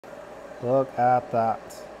Look at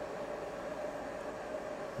that.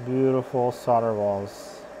 Beautiful solder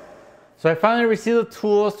balls. So I finally received the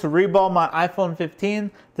tools to reball my iPhone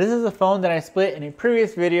 15. This is a phone that I split in a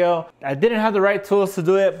previous video. I didn't have the right tools to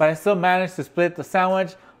do it, but I still managed to split the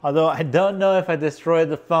sandwich, although I don't know if I destroyed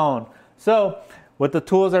the phone. So with the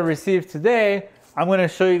tools I received today, I'm going to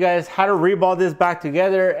show you guys how to reball this back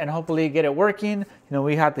together and hopefully get it working. You know,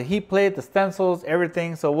 we have the heat plate, the stencils,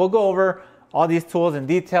 everything. So we'll go over all these tools in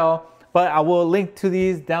detail, but I will link to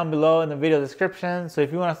these down below in the video description. So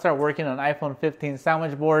if you want to start working on iPhone 15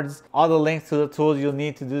 sandwich boards, all the links to the tools you'll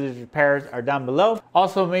need to do these repairs are down below.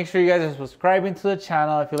 Also, make sure you guys are subscribing to the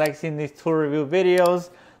channel if you like seeing these tool review videos,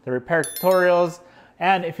 the repair tutorials.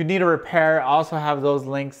 And if you need a repair, I also have those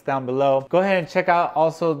links down below. Go ahead and check out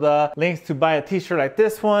also the links to buy a t-shirt like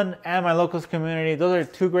this one and my locals community. Those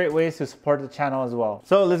are two great ways to support the channel as well.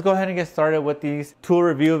 So let's go ahead and get started with these tool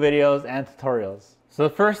review videos and tutorials. So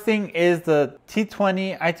the first thing is the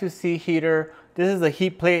T20 i2C heater. This is the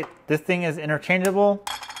heat plate. This thing is interchangeable.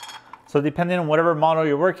 So depending on whatever model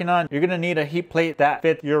you're working on, you're gonna need a heat plate that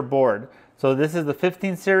fits your board. So this is the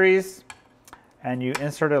 15 series and you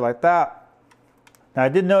insert it like that. Now I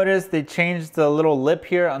did notice they changed the little lip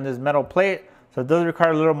here on this metal plate, so it does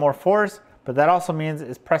require a little more force, but that also means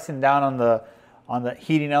it's pressing down on the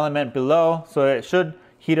heating element below, so it should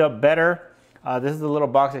heat up better. This is the little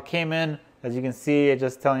box it came in. As you can see, it's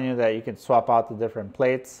just telling you that you can swap out the different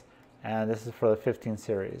plates, and this is for the 15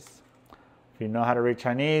 series. If you know how to read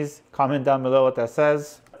Chinese, comment down below what that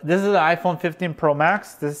says. This is the iPhone 15 Pro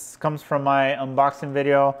Max. This comes from my unboxing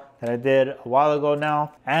video that I did a while ago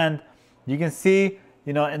now, and you can see,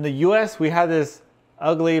 you know, in the US, we have this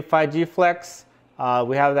ugly 5G flex.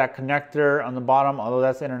 We have that connector on the bottom, although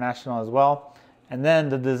that's international as well. And then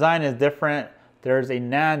the design is different. There's a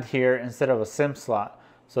NAND here instead of a SIM slot.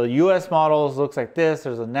 So US models looks like this.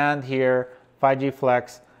 There's a NAND here, 5G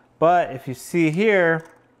flex. But if you see here,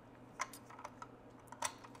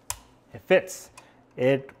 it fits.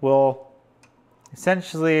 It will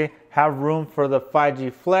essentially have room for the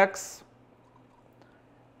 5G flex.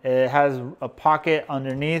 It has a pocket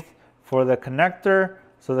underneath for the connector.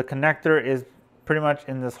 So the connector is pretty much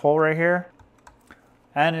in this hole right here.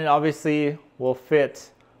 And it obviously will fit,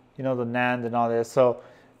 you know, the NAND and all this. So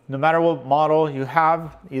no matter what model you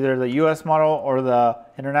have, either the US model or the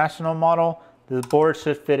international model, this board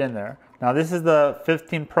should fit in there. Now this is the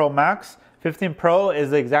 15 Pro Max. 15 Pro is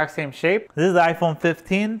the exact same shape. This is the iPhone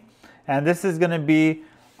 15, and this is gonna be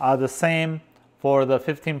the same for the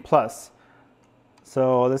 15 Plus.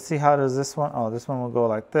 So let's see, how does this one, oh, this one will go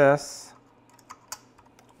like this.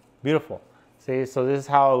 Beautiful. See, so this is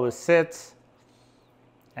how it would sit,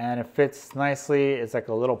 and it fits nicely. It's like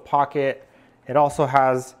a little pocket. It also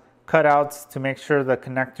has cutouts to make sure the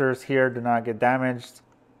connectors here do not get damaged.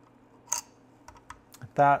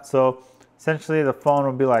 Like that. So essentially the phone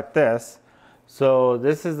will be like this. So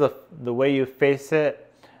this is the way you face it,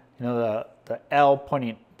 you know, the L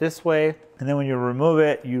pointing this way, and then when you remove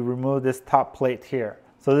it, you remove this top plate here.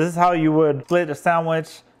 So this is how you would split a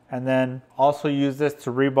sandwich, and then also use this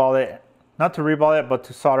to reball it, not to reball it, but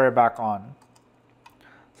to solder it back on.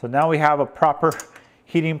 So now we have a proper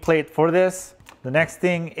heating plate for this. The next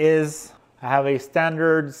thing is I have a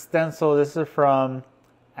standard stencil. This is from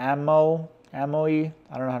Amoe, I don't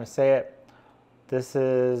know how to say it. This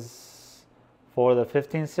is for the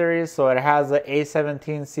 15 series. So it has the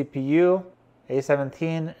A17 CPU,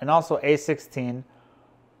 A17 and also A16,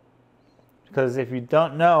 because if you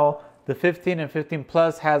don't know, the 15 and 15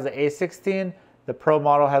 Plus has the A16, the Pro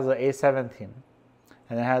model has the A17,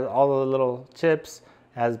 and it has all the little chips.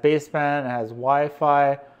 It has baseband, it has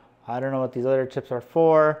Wi-Fi. I don't know what these other chips are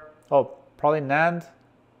for. Oh, probably NAND.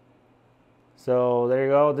 So there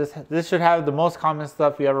you go. This should have the most common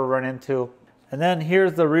stuff you ever run into. And then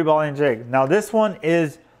here's the reballing jig. Now this one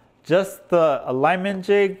is just the alignment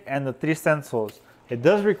jig and the 3 stencils. It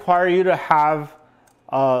does require you to have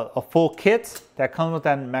a full kit that comes with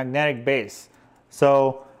that magnetic base.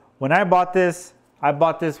 So when I bought this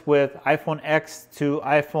with iPhone X to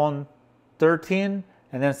iPhone 13,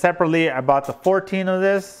 and then separately I bought the 14 of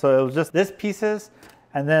this, so it was just this pieces,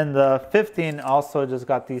 and then the 15 also just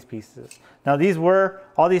got these pieces. Now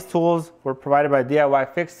all these tools were provided by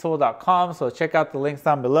DIYFixTool.com, so check out the links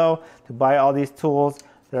down below to buy all these tools.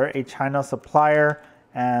 They're a China supplier,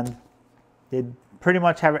 and they pretty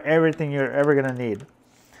much have everything you're ever gonna need.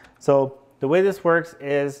 So the way this works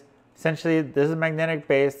is essentially this is a magnetic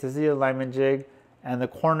base, this is the alignment jig, and the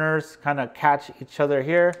corners kind of catch each other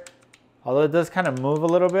here. Although it does kind of move a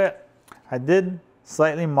little bit, I did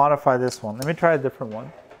slightly modify this one. Let me try a different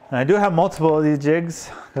one. And I do have multiple of these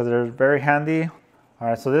jigs because they're very handy. All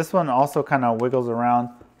right, so this one also kind of wiggles around.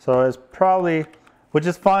 So it's probably, which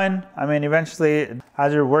is fine. I mean, eventually,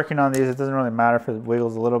 as you're working on these, it doesn't really matter if it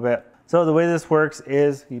wiggles a little bit. So the way this works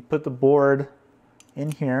is you put the board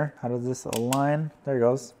in here. How does this align? There it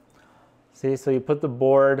goes. See, so you put the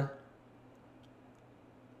board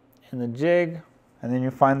in the jig, and then you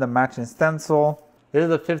find the matching stencil. This is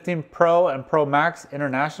the 15 Pro and Pro Max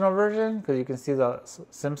international version, because you can see the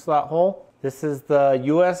SIM slot hole. This is the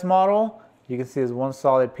US model. You can see it's one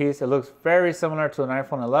solid piece. It looks very similar to an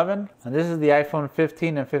iPhone 11. And this is the iPhone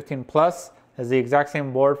 15 and 15 Plus. It's the exact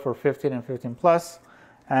same board for 15 and 15 Plus.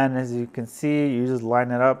 And as you can see, you just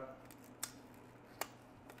line it up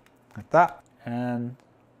like that. And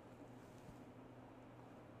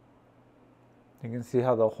you can see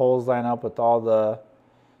how the holes line up with all the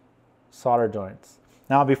solder joints.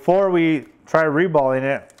 Now, before we try reballing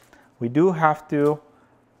it, we do have to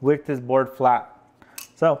wick this board flat.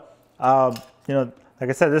 So, you know, like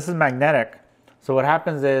I said, this is magnetic. So what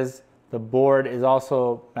happens is the board is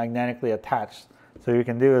also magnetically attached. So what you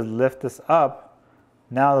can do is lift this up.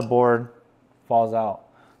 Now the board falls out.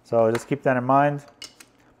 So just keep that in mind.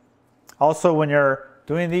 Also, when you're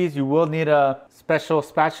doing these, you will need a special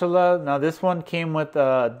spatula. Now this one came with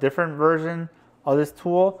a different version of this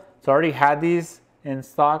tool. So I already had these in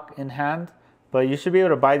stock in hand, but you should be able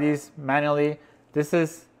to buy these manually. This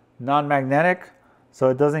is non-magnetic, so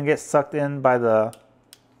it doesn't get sucked in by the,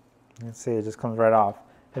 you can see it just comes right off.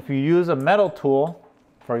 If you use a metal tool,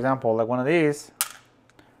 for example, like one of these,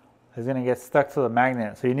 it's gonna get stuck to the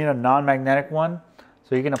magnet. So you need a non-magnetic one,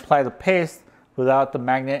 so you can apply the paste without the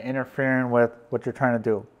magnet interfering with what you're trying to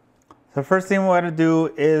do. So first thing we gotta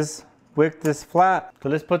do is wick this flat. So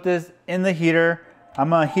let's put this in the heater.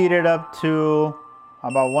 I'm gonna heat it up to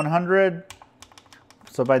about 100.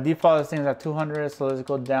 So by default, this thing's at 200. So let's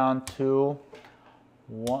go down to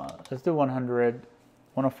let's do 100,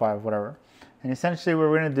 105, whatever. And essentially what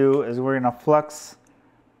we're gonna do is we're gonna flux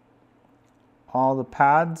all the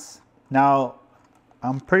pads. Now,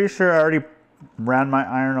 I'm pretty sure I already ran my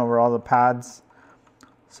iron over all the pads.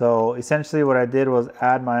 So essentially what I did was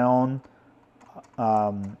add my own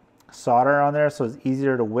solder on there so it's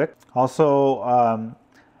easier to wick. Also,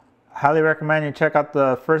 highly recommend you check out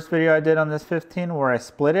the first video I did on this 15 where I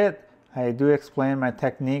split it. I do explain my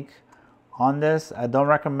technique on this. I don't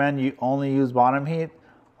recommend you only use bottom heat.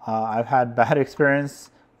 I've had bad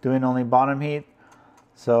experience doing only bottom heat.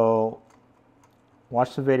 So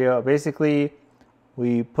watch the video. Basically,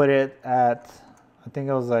 we put it at, I think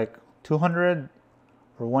it was like 200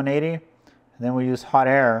 or 180. And then we use hot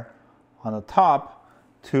air on the top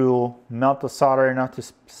to melt the solder enough to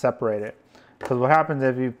separate it. Because what happens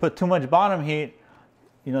if you put too much bottom heat,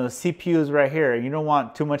 you know, the CPU is right here. You don't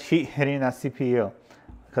want too much heat hitting that CPU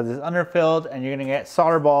because it's underfilled and you're gonna get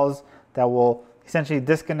solder balls that will essentially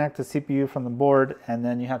disconnect the CPU from the board, and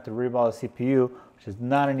then you have to reball the CPU, which is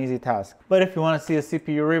not an easy task. But if you wanna see a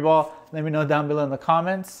CPU reball, let me know down below in the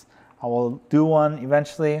comments. I will do one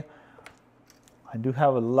eventually. I do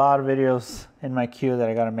have a lot of videos in my queue that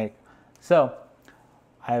I gotta make. So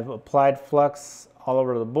I've applied flux all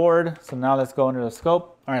over the board. So now let's go into the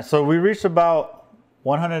scope. All right, so we reached about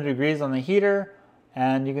 100 degrees on the heater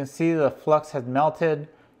and you can see the flux has melted.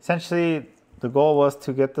 Essentially, the goal was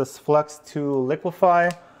to get this flux to liquefy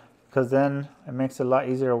because then it makes it a lot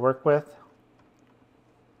easier to work with.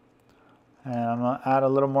 And I'm gonna add a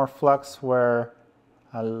little more flux where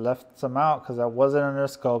I left some out because I wasn't under the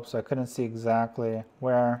scope, so I couldn't see exactly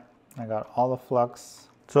where. I got all the flux.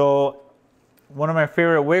 So one of my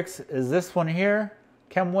favorite wicks is this one here,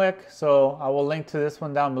 Chem Wick. So I will link to this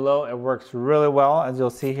one down below. It works really well, as you'll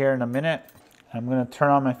see here in a minute. I'm gonna turn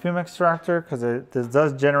on my fume extractor because this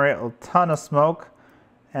does generate a ton of smoke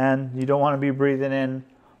and you don't wanna be breathing in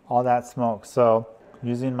all that smoke. So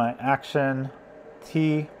using my Action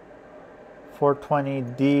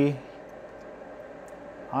T420D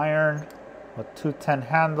iron with 210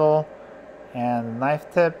 handle and knife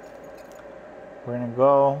tip, we're gonna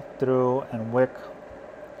go through and wick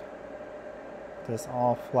this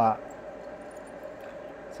all flat.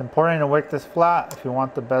 It's important to wick this flat if you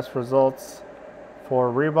want the best results for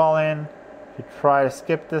reballing. If you try to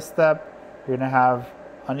skip this step, you're gonna have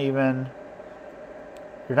uneven,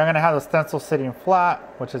 you're not gonna have the stencil sitting flat,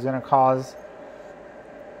 which is gonna cause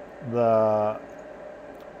the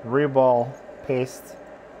reball paste.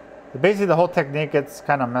 Basically the whole technique gets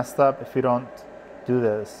kind of messed up if you don't do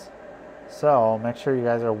this. So make sure you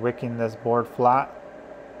guys are wicking this board flat.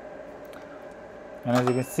 And as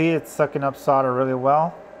you can see, it's sucking up solder really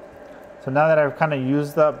well. So now that I've kind of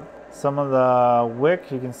used up some of the wick,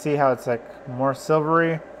 you can see how it's like more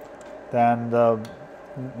silvery than the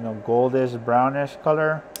goldish, brownish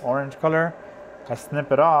color, orange color. I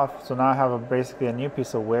snip it off, so now I have basically a new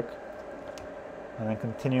piece of wick. And then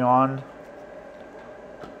continue on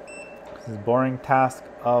this boring task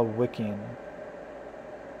of wicking.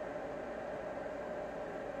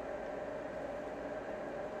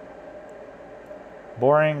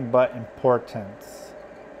 Boring but important.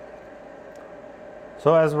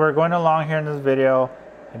 So as we're going along here in this video,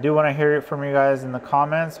 I do want to hear it from you guys in the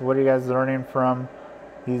comments. What are you guys learning from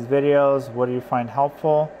these videos? What do you find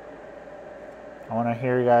helpful? I want to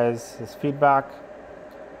hear you guys' feedback.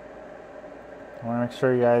 I want to make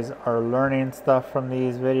sure you guys are learning stuff from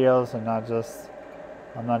these videos and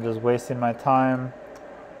I'm not just wasting my time.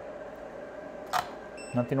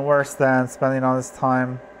 Nothing worse than spending all this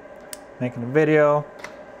time making a video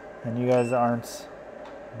and you guys aren't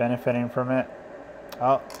benefiting from it.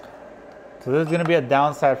 Oh, so there's going to be a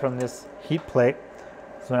downside from this heat plate.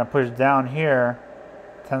 So when I push down here,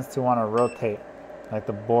 it tends to want to rotate like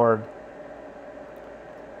the board.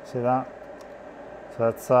 See that? So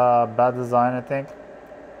that's bad design, I think.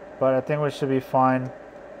 But I think we should be fine.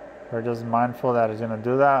 We're just mindful that it's going to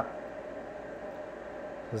do that.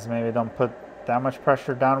 Just maybe don't put that much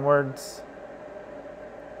pressure downwards.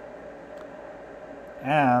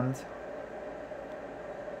 And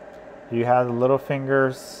you have the little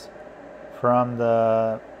fingers from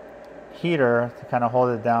the heater to kind of hold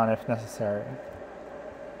it down if necessary.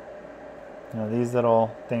 These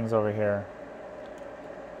little things over here.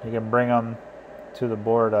 You can bring them to the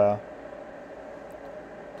board,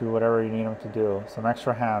 do whatever you need them to do. Some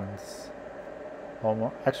extra hands,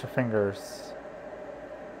 extra fingers.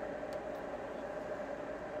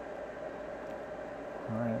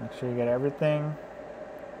 All right, make sure you get everything.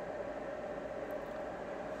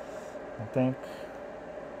 I think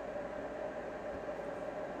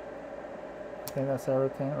that's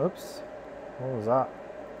everything. Oops, what was that?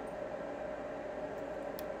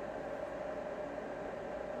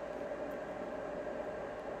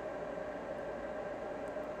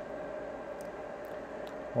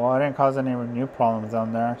 Well, I didn't cause any new problems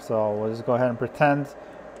down there, so we'll just go ahead and pretend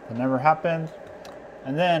it never happened.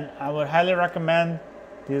 And then I would highly recommend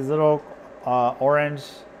these little orange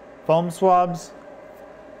foam swabs.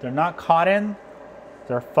 They're not cotton,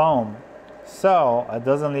 they're foam. So it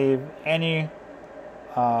doesn't leave any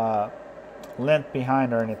lint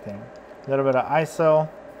behind or anything. A little bit of ISO.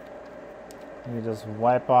 You just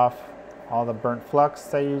wipe off all the burnt flux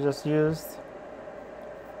that you just used.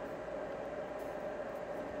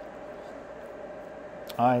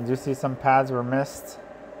 I do see some pads were missed,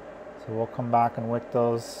 so we'll come back and wick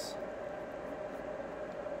those.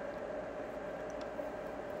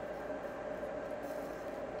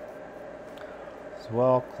 As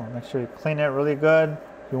well, make sure you clean it really good.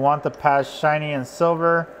 You want the pads shiny and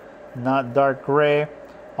silver, not dark gray.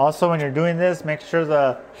 Also, when you're doing this, make sure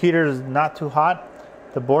the heater is not too hot.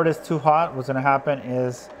 If the board is too hot, what's gonna happen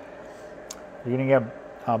is you're gonna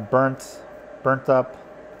get burnt up.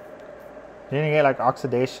 You're gonna get like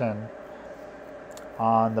oxidation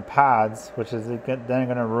on the pads, which is then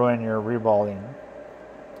gonna ruin your reballing.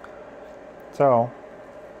 So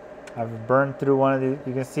I've burned through one of these.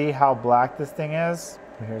 You can see how black this thing is.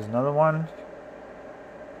 Here's another one.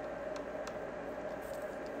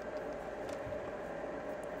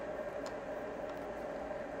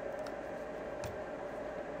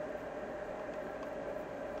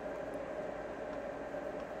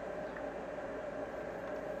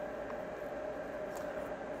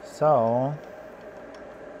 So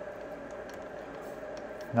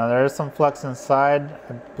now there is some flux inside.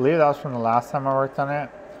 I believe that was from the last time I worked on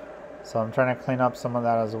it. So I'm trying to clean up some of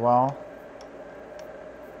that as well.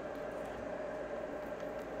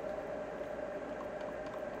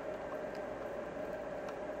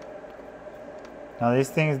 Now these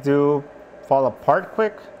things do fall apart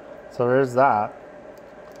quick, so there's that.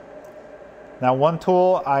 Now one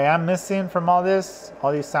tool I am missing from all these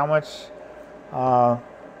sandwich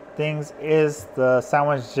things is the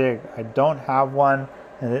sandwich jig. I don't have one,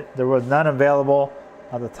 and there was none available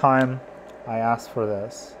at the time I asked for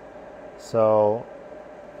this. So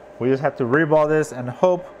we just have to reball this and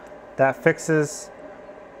hope that fixes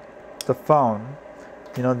the phone.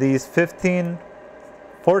 You know, these 14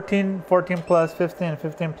 plus, 15,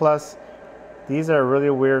 15 plus, these are really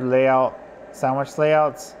weird layout, sandwich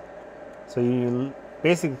layouts. So you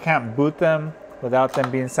basically can't boot them without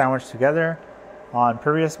them being sandwiched together. On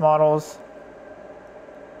previous models,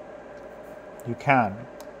 you can.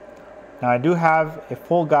 Now I do have a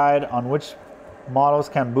full guide on which models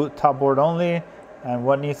can boot top board only and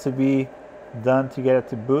what needs to be done to get it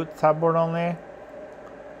to boot top board only.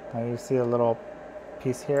 Now you see a little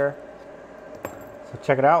piece here. So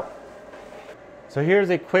check it out. So here's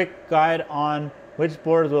a quick guide on which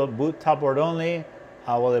boards will boot top board only.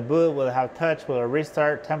 Will it boot? Will it have touch? Will it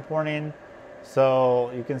restart? Temp warning.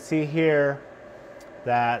 So you can see here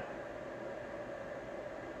that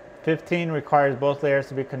 15 requires both layers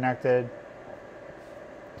to be connected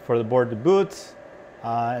for the board to boot.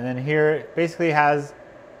 And then here it basically has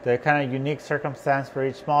the kind of unique circumstance for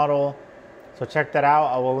each model. So check that out.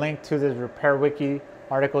 I will link to this repair wiki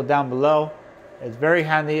article down below. It's very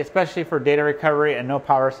handy, especially for data recovery and no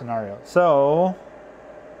power scenarios. So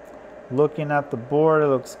looking at the board, it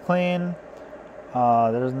looks clean.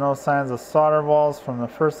 There's no signs of solder balls from the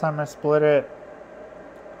first time I split it.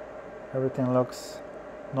 Everything looks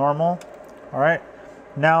normal. All right,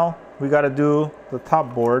 now we got to do the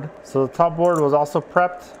top board. So the top board was also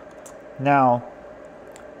prepped. Now,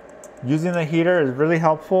 using the heater is really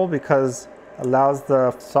helpful because it allows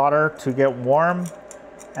the solder to get warm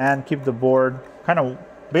and keep the board kind of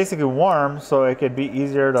basically warm so it could be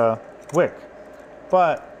easier to wick.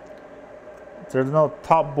 But there's no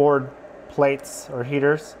top board plates or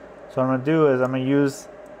heaters. So what I'm gonna do is I'm gonna use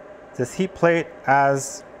this heat plate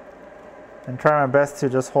as, and try my best to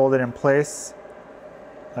just hold it in place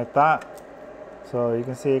like that. So you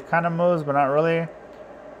can see it kind of moves, but not really.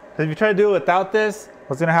 Because if you try to do it without this,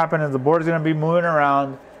 what's gonna happen is the board is gonna be moving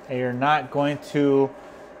around and you're not going to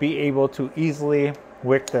be able to easily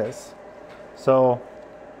wick this. So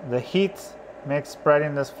the heat makes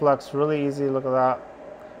spreading this flux really easy. Look at that.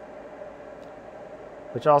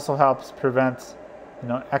 Which also helps prevent,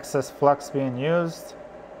 excess flux being used.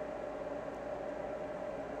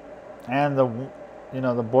 And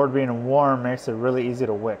the board being warm makes it really easy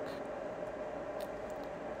to wick.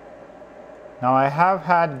 Now I have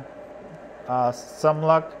had some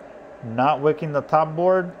luck not wicking the top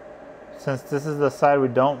board since this is the side we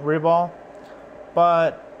don't reball,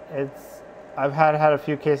 but I've had a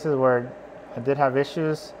few cases where I did have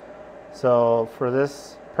issues. So for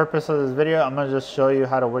this purpose of this video, I'm gonna just show you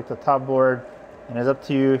how to wick the top board, and it's up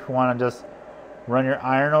to you if you want to just run your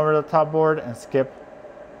iron over the top board and skip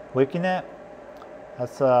wicking it.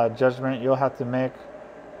 That's a judgment you'll have to make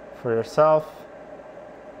for yourself.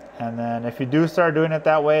 And then if you do start doing it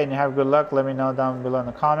that way and you have good luck, let me know down below in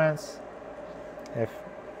the comments. If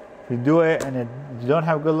you do it and you don't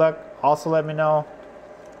have good luck, also let me know.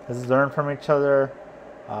 Let's learn from each other.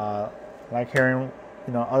 Like hearing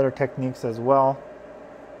other techniques as well.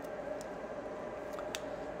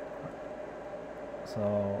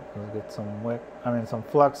 So let's get some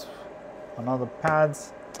flux on all the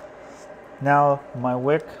pads. Now my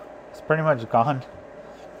wick is pretty much gone.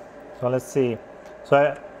 So let's see.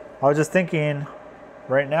 So I was just thinking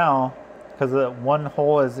right now, because the one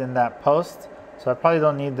hole is in that post, so I probably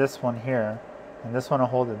don't need this one here, and this one will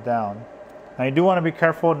hold it down. Now you do want to be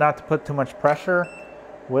careful not to put too much pressure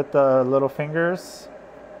with the little fingers,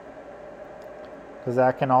 because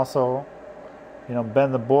that can also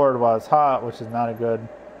bend the board while it's hot, which is not a good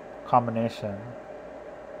combination.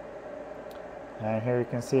 And here you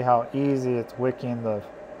can see how easy it's wicking the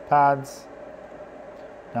pads.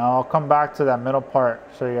 Now I'll come back to that middle part,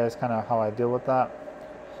 show you guys kind of how I deal with that.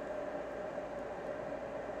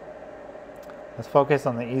 Let's focus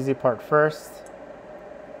on the easy part first.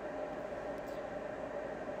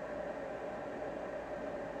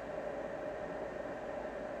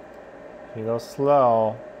 If you go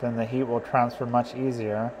slow, then the heat will transfer much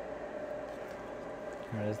easier.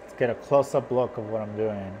 Let's get a close-up look of what I'm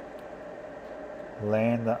doing.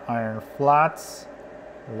 Laying the iron flats,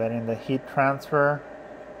 letting the heat transfer,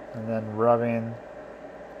 and then rubbing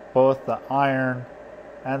both the iron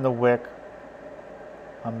and the wick.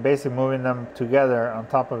 I'm basically moving them together on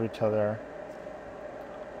top of each other.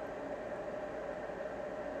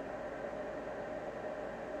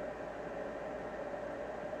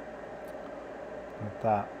 Like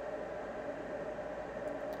that.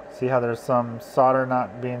 See how there's some solder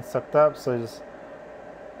not being sucked up, so just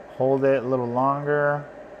hold it a little longer,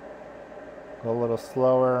 go a little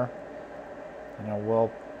slower, and it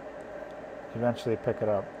will eventually pick it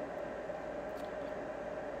up.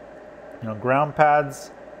 Ground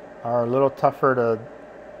pads are a little tougher to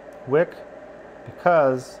wick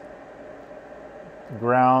because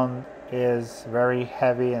ground is very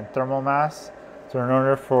heavy in thermal mass. So in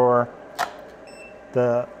order for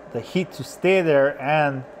the heat to stay there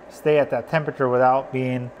and stay at that temperature without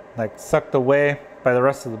being sucked away by the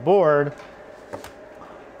rest of the board,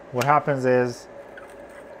 what happens is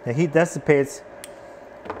the heat dissipates,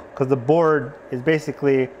 because the board is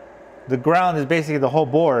basically, the ground is basically the whole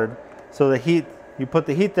board. So the heat, you put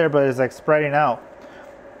the heat there, but it's spreading out.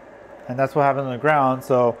 And that's what happens on the ground.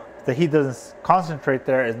 So if the heat doesn't concentrate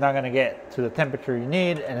there, it's not going to get to the temperature you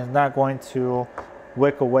need, and it's not going to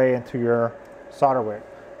wick away into your solder wick.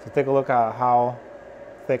 So take a look at how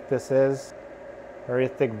thick this is. Very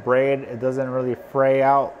thick braid. It doesn't really fray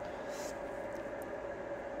out.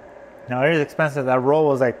 Now it is expensive. That roll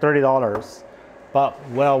was like $30, but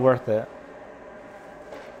well worth it.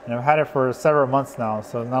 And I've had it for several months now,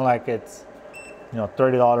 so it's not like it's, you know,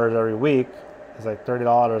 $30 every week. It's like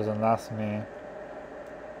 $30 and lasts me,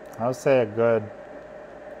 I would say, a good,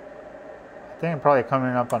 I think probably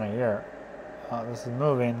coming up on a year. This is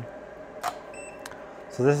moving.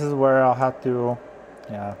 So this is where I'll have to,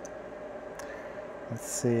 yeah. Let's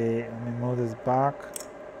see, let me move this back.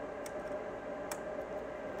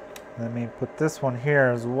 Let me put this one here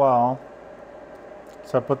as well.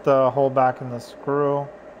 So I put the hole back in the screw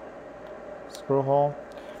hole.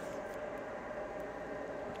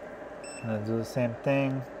 I'm gonna do the same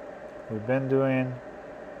thing we've been doing.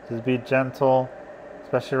 Just be gentle,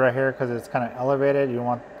 especially right here because it's kind of elevated. You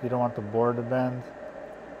don't want the board to bend.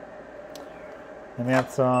 Let me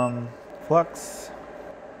add some flux.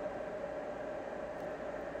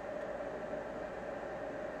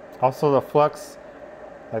 Also the flux,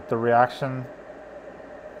 like the reaction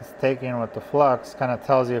it's taking with the flux, kind of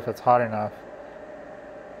tells you if it's hot enough.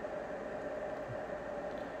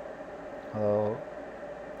 Although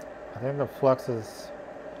I think the flux is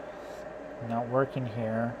not working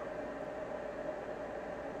here.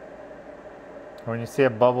 When you see a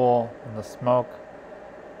bubble in the smoke,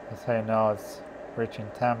 that's how you know it's reaching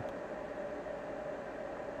temp.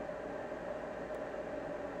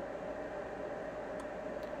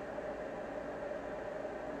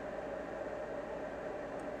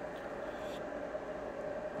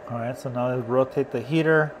 Alright, so now let's rotate the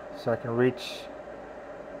heater so I can reach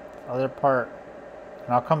the other part.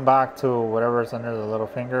 And I'll come back to whatever's under the little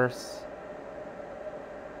fingers.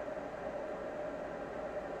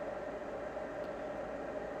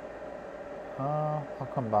 I'll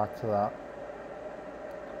come back to that.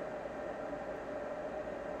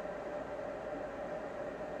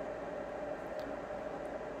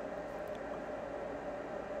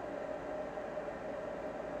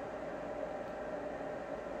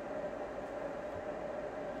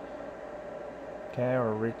 Okay,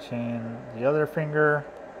 we're reaching the other finger.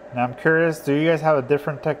 Now I'm curious, do you guys have a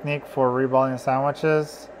different technique for reballing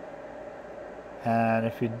sandwiches? And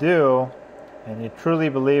if you do, and you truly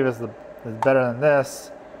believe is better than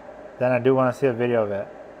this, then I do want to see a video of it.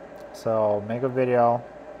 So make a video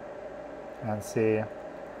and see.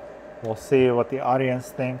 We'll see what the audience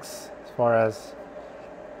thinks as far as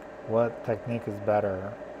what technique is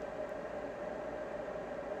better.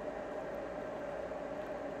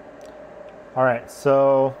 Alright,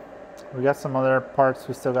 so we got some other parts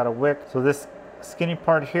we still got to wick. So this skinny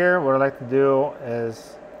part here, what I like to do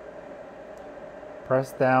is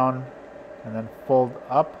press down and then fold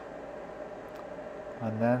up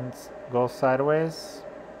and then go sideways.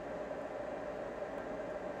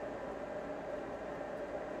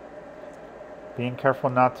 Being careful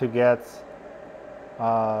not to get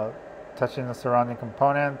touching the surrounding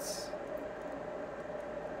components.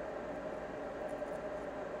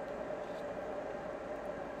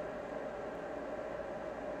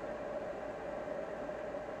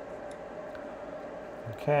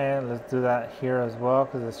 Okay, let's do that here as well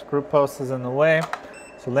because the screw post is in the way.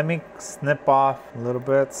 So let me snip off a little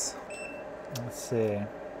bit. Let's see.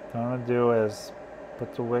 What I'm going to do is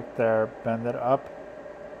put the wick there, bend it up,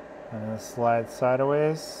 and then slide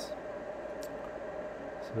sideways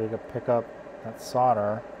so we can pick up that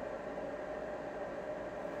solder.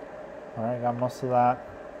 Alright, got most of that.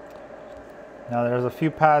 Now there's a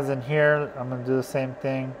few pads in here. I'm going to do the same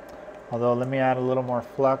thing, although let me add a little more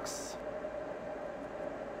flux.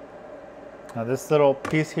 Now this little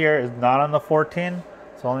piece here is not on the 14,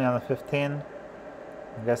 it's only on the 15.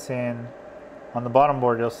 I'm guessing on the bottom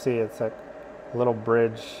board you'll see it's like a little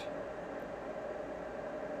bridge.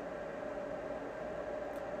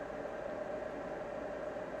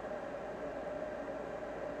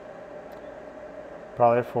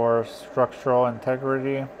 Probably for structural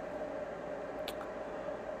integrity.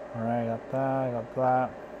 Alright, got that, got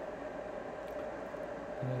that.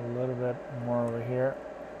 A little bit more over here.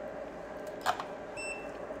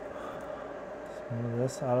 Move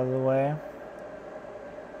this out of the way.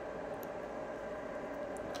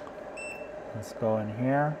 Let's go in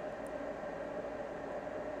here.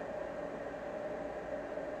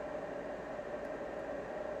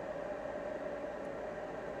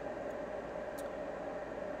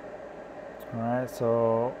 Alright,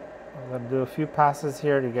 so I'm going to do a few passes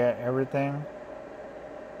here to get everything.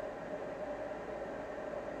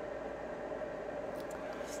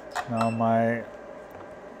 Now my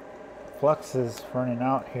flux is running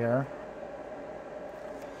out here.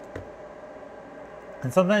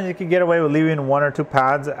 And sometimes you can get away with leaving 1 or 2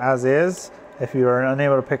 pads as is if you are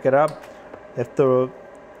unable to pick it up. If the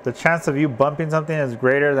chance of you bumping something is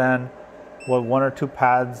greater than what 1 or 2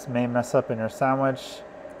 pads may mess up in your sandwich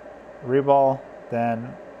reball,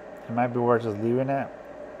 then it might be worth just leaving it.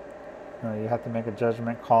 You have to make a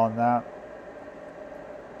judgment call on that.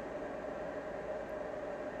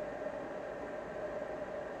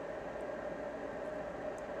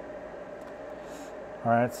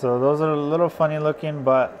 Alright, so those are a little funny looking,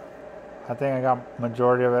 but I think I got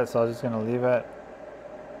majority of it, so I'm just going to leave it.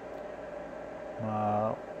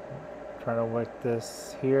 Try to wick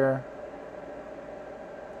this here.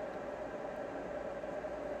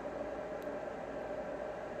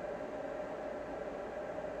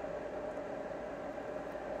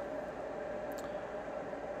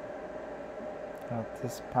 Got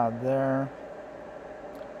this pad there.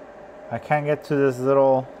 I can't get to this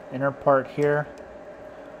little inner part here.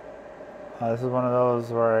 This is one of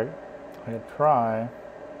those where I try,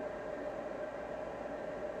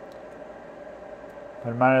 but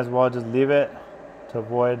I might as well just leave it to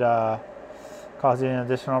avoid causing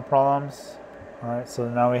additional problems. Alright, so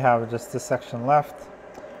now we have just this section left.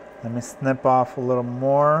 Let me snip off a little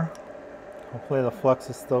more. Hopefully the flux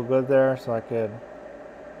is still good there so I could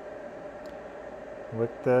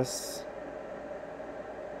wick this.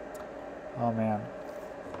 Oh man,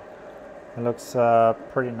 it looks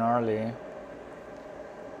pretty gnarly.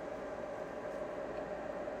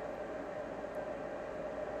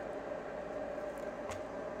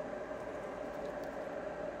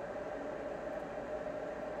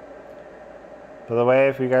 By the way,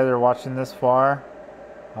 if you guys are watching this far,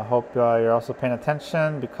 I hope you're also paying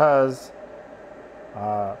attention because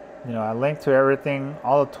I link to everything,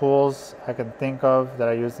 all the tools I can think of that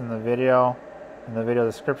I used in the video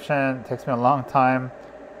description. It takes me a long time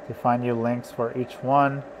to find you links for each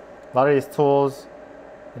one. A lot of these tools,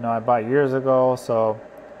 I bought years ago, so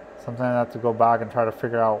sometimes I have to go back and try to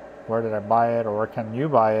figure out where did I buy it or where can you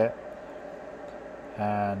buy it.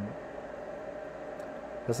 And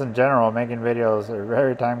just in general, making videos are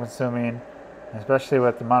very time consuming, especially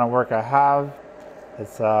with the amount of work I have.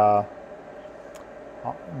 It's not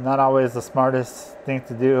always the smartest thing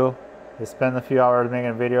to do is spend a few hours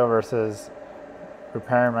making a video versus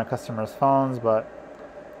repairing my customers' phones, but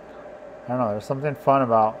I don't know, there's something fun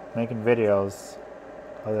about making videos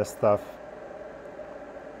of this stuff.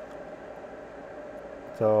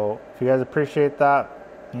 So if you guys appreciate that,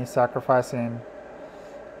 me sacrificing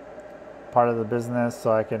part of the business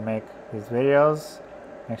so I can make these videos,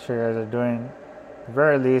 make sure you guys are doing at the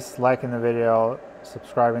very least liking the video,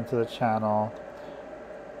 subscribing to the channel,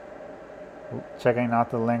 checking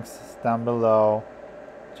out the links down below,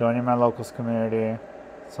 joining my locals community.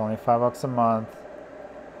 It's only $5 a month.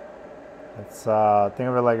 It's think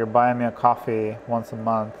of it like you're buying me a coffee once a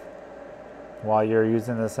month while you're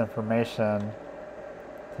using this information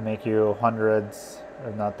to make you hundreds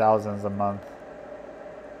if not thousands a month.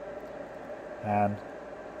 And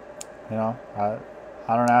I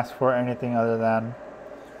don't ask for anything other than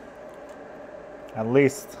at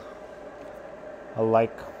least a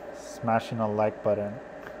like, smashing a like button.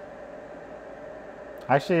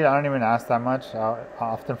 Actually, I don't even ask that much. I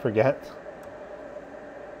often forget.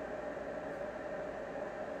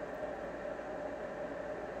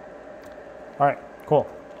 Alright, cool.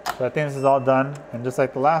 So I think this is all done. And just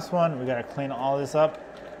like the last one, we gotta clean all this up.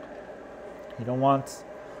 You don't want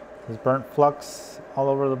this burnt flux all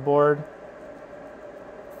over the board,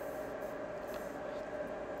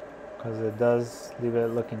 because it does leave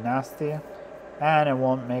it looking nasty, and it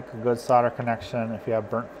won't make a good solder connection if you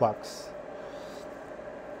have burnt flux.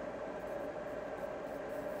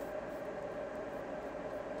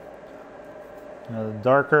 The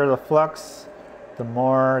darker the flux, the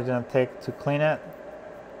more it's going to take to clean it.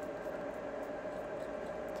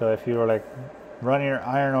 So if you were like running your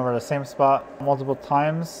iron over the same spot multiple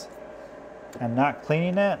times and not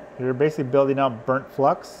cleaning it, you're basically building up burnt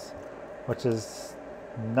flux, which is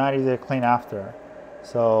not easy to clean after.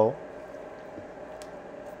 So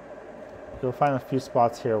you'll find a few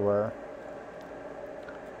spots here where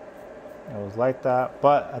it was like that,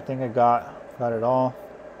 but I think I got it all.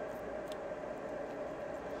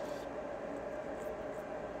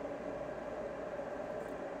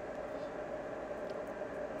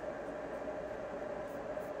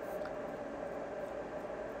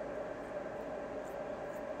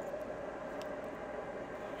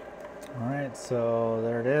 Alright, so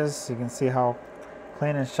there it is. You can see how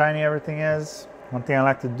clean and shiny everything is. One thing I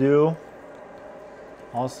like to do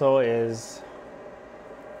also is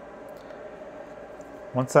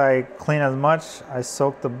Once I clean as much, I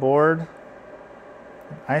soak the board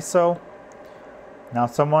in ISO. Now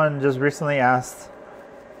someone just recently asked,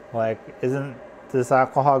 like, isn't this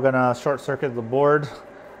alcohol gonna short circuit the board?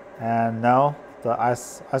 And no, the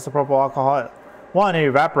isopropyl alcohol, one, it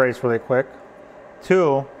evaporates really quick.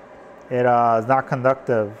 Two, it is not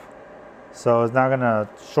conductive, so it's not gonna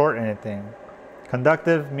short anything.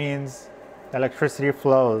 Conductive means electricity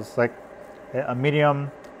flows, like a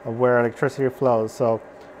medium of where electricity flows. So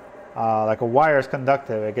like a wire is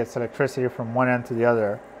conductive, it gets electricity from one end to the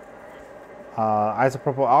other.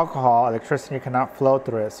 Isopropyl alcohol, electricity cannot flow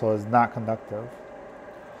through it, so it's not conductive.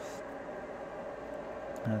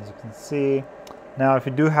 As you can see, now if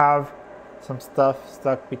you do have some stuff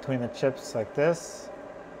stuck between the chips like this,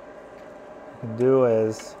 what you can do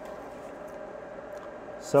is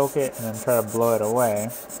soak it and then try to blow it away.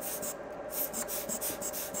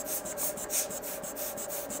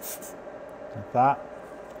 Like that.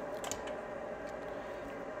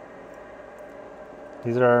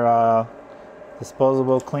 These are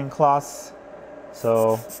disposable clean cloths,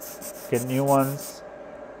 so get new ones.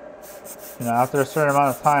 You know, after a certain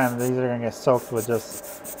amount of time, these are gonna get soaked with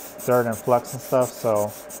just dirt and flux and stuff,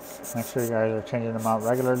 so make sure you guys are changing them out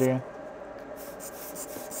regularly.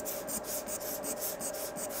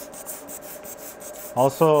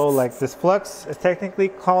 Also, like this flux is technically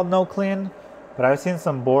called no clean, but I've seen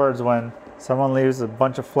some boards when someone leaves a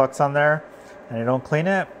bunch of flux on there and you don't clean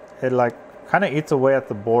it, it like kind of eats away at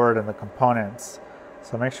the board and the components.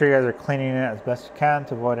 So make sure you guys are cleaning it as best you can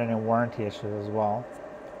to avoid any warranty issues as well.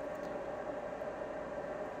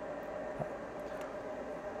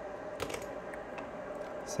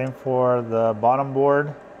 Same for the bottom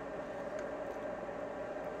board.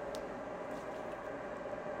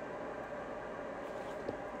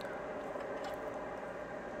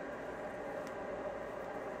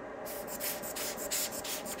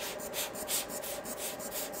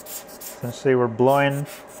 Essentially, we're blowing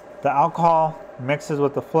the alcohol, mixes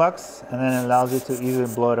with the flux, and then it allows you to easily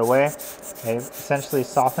blow it away. It essentially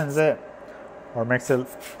softens it or makes it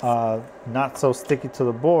not so sticky to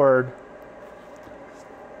the board.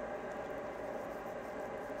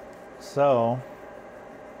 So,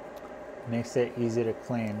 makes it easy to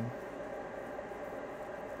clean.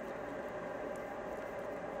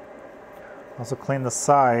 Also clean the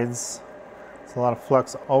sides. It's a lot of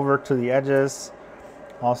flux over to the edges.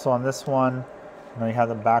 Also on this one, you know, you have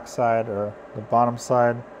the back side or the bottom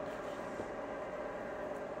side.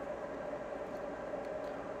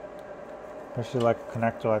 Especially like a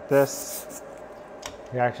connector like this,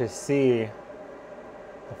 you actually see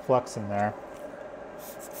the flux in there.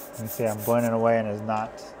 You can see I'm blowing it away and it's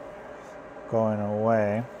not going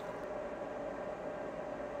away.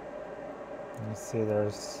 You can see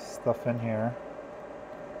there's stuff in here.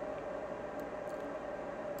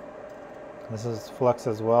 This is flux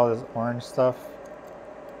as well, this orange stuff.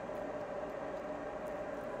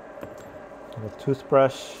 With a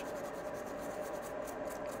toothbrush.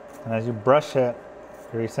 And as you brush it,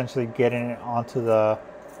 you're essentially getting it onto the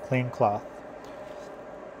clean cloth.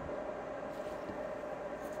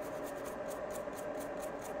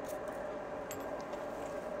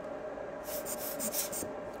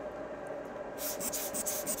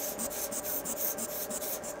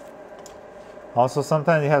 Also,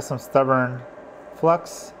 sometimes you have some stubborn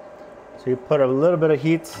flux, so you put a little bit of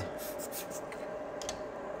heat,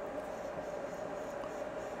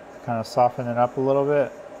 kind of soften it up a little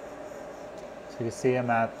bit. So you see I'm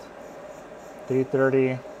at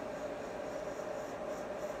 330.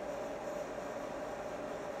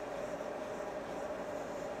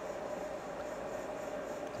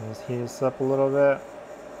 So just heat this up a little bit.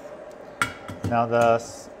 Now the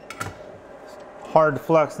hard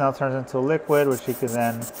flux now turns into a liquid, which you can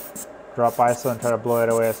then drop ISO and try to blow it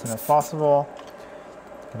away as soon as possible.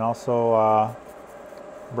 You can also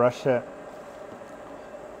brush it.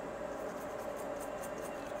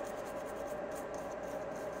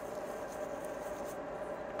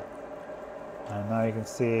 And now you can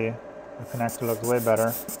see the connector looks way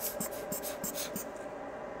better.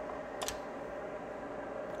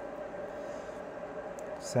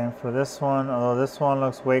 Same for this one, although this one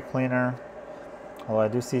looks way cleaner. Although I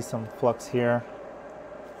do see some flux here.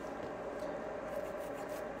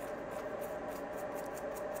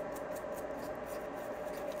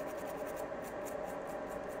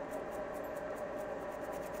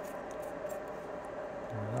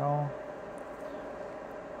 There we go.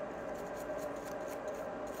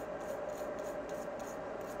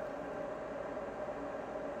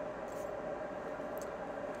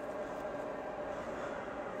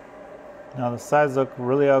 Now the sides look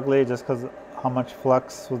really ugly just because how much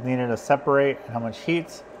flux was needed to separate and how much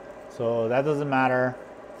heat. So that doesn't matter.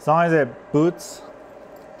 As long as it boots,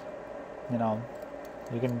 you know,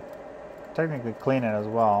 you can technically clean it as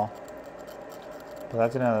well. But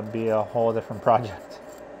that's gonna be a whole different project.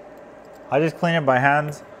 I just clean it by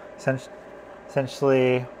hand,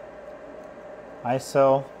 essentially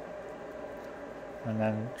ISO, and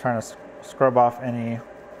then trying to scrub off any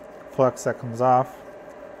flux that comes off.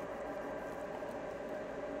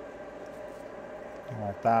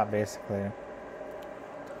 Like that, basically.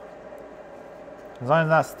 As long as it's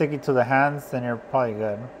not sticky to the hands, then you're probably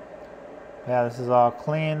good. Yeah, this is all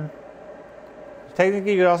clean.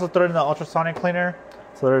 Technically, you could also throw it in the ultrasonic cleaner,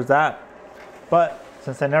 so there's that. But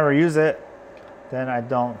since I never use it, then I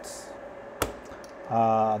don't.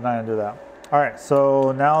 I'm not gonna do that. All right,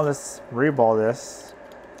 so now let's reball this.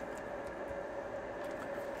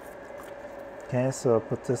 Okay, so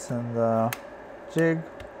put this in the jig.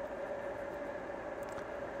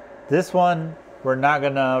 This one, we're not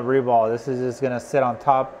gonna reball. This is just gonna sit on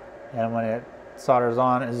top, and when it solders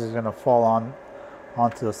on, it's just gonna fall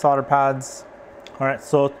onto the solder pads. All right,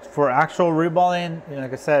 so for actual reballing,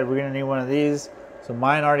 like I said, we're gonna need one of these. So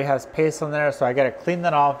mine already has paste on there, so I gotta clean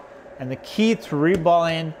that off. And the key to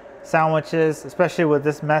reballing sandwiches, especially with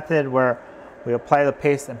this method where we apply the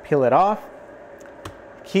paste and peel it off,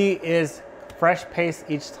 key is fresh paste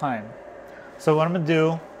each time. So what I'm gonna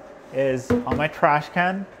do is on my trash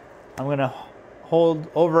can, I'm gonna hold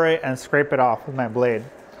over it and scrape it off with my blade.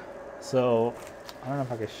 So I don't know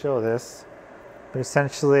if I can show this, but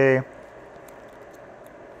essentially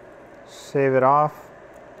shave it off.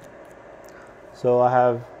 So I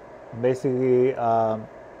have basically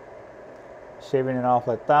shaving it off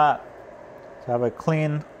like that. So I have a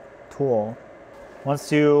clean tool.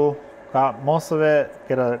 Once you got most of it,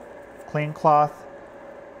 get a clean cloth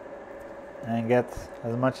and get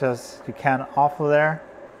as much as you can off of there.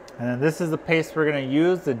 And then this is the paste we're gonna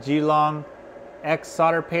use, the G-Long X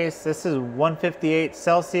solder paste. This is 158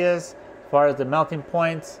 Celsius as far as the melting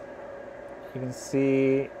point. You can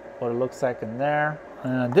see what it looks like in there.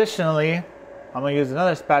 And additionally, I'm gonna use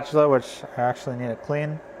another spatula, which I actually need to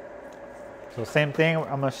clean. So same thing,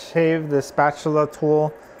 I'm gonna shave the spatula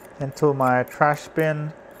tool into my trash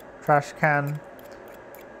bin, trash can,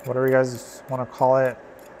 whatever you guys wanna call it.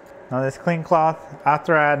 Now this clean cloth,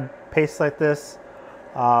 after I add paste like this,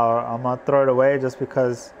 I'm gonna throw it away just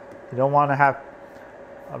because you don't wanna have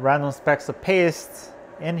random specks of paste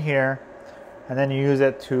in here and then you use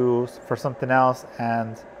it for something else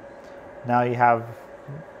and now you have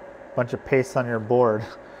a bunch of paste on your board.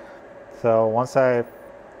 So once I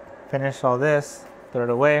finish all this, throw it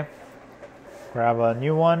away, grab a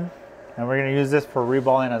new one, and we're gonna use this for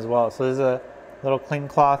reballing as well. So this is a little clean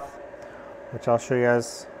cloth, which I'll show you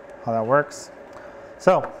guys how that works.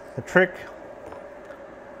 So the trick,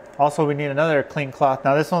 also we need another clean cloth.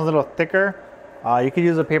 Now this one's a little thicker. You could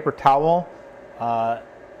use a paper towel.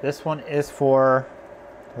 This one is for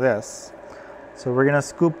this. So we're gonna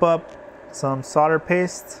scoop up some solder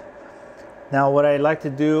paste. Now what I like to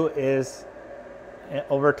do is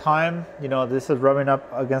over time, you know, this is rubbing up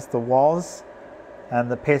against the walls and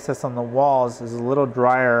the paste that's on the walls is a little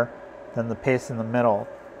drier than the paste in the middle.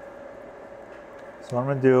 So what I'm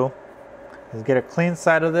gonna do is get a clean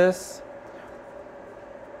side of this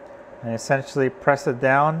and essentially press it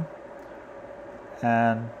down,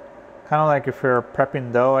 and kind of like if you're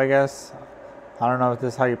prepping dough, I guess. I don't know if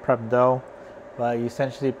this is how you prep dough, but you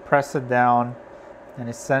essentially press it down and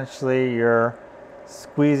essentially you're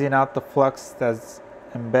squeezing out the flux that's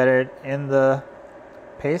embedded in the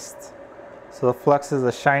paste. So the flux is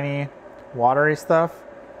the shiny, watery stuff.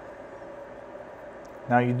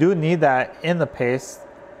 Now you do need that in the paste,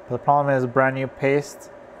 but the problem is brand new paste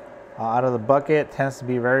out of the bucket tends to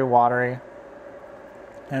be very watery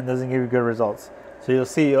and doesn't give you good results. So you'll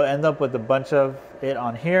see you'll end up with a bunch of it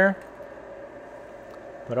on here,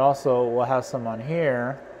 but also we'll have some on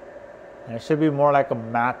here, and it should be more like a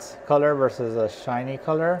matte color versus a shiny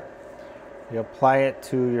color. You apply it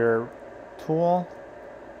to your tool.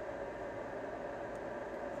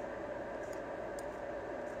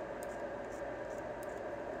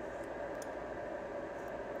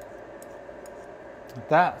 Like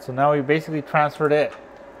that. So now we basically transferred it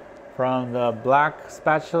from the black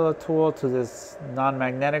spatula tool to this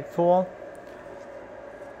non-magnetic tool.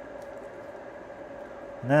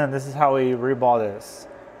 And then this is how we reball this.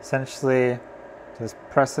 Essentially, just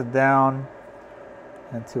press it down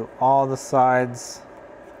into all the sides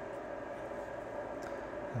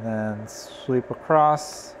and then sweep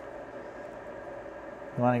across.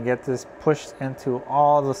 You want to get this pushed into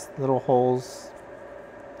all the little holes.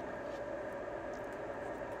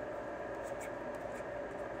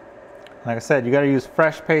 Like I said, you gotta use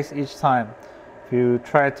fresh paste each time. If you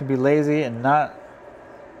try to be lazy and not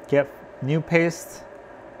get new paste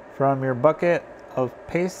from your bucket of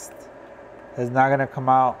paste, it's not gonna come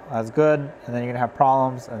out as good, and then you're gonna have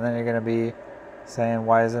problems, and then you're gonna be saying,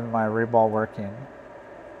 why isn't my Reball working?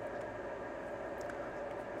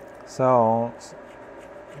 So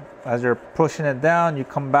as you're pushing it down, you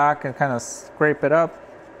come back and kind of scrape it up,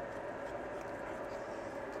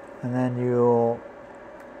 and then you'll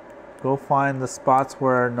go find the spots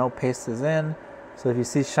where no paste is in. So if you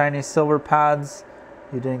see shiny silver pads,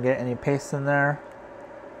 you didn't get any paste in there.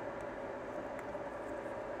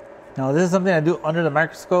 Now this is something I do under the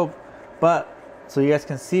microscope, but so you guys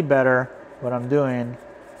can see better what I'm doing,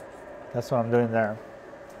 that's what I'm doing there.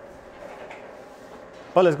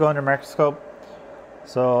 But let's go under microscope.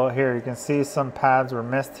 So here you can see some pads were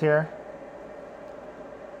missed here.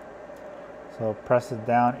 So press it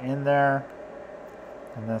down in there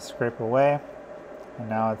and then scrape away, and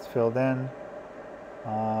now it's filled in.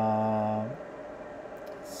 Let's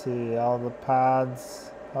see, all the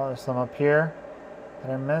pads. Oh, there's some up here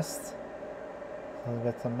that I missed. So let's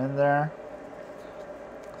get some in there.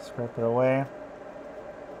 Scrape it away.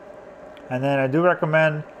 And then I do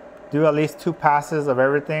recommend do at least 2 passes of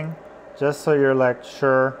everything, just so you're like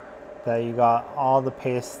sure that you got all the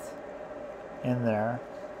paste in there.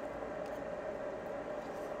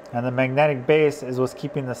 And the magnetic base is what's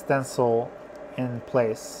keeping the stencil in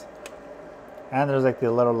place. And there's like the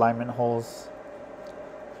little alignment holes.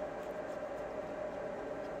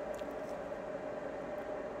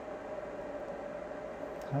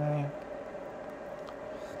 Okay.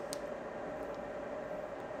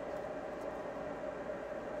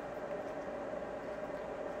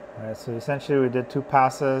 All right, so essentially we did 2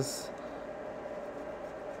 passes.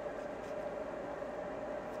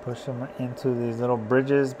 Push them into these little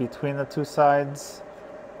bridges between the 2 sides.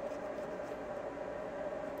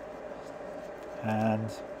 And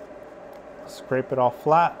scrape it all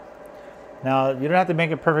flat. Now you don't have to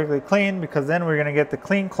make it perfectly clean, because then we're gonna get the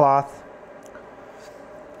clean cloth.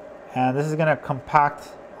 And this is gonna compact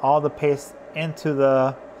all the paste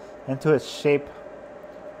into its shape,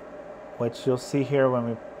 which you'll see here when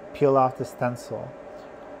we peel off the stencil.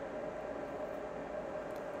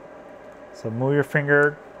 So move your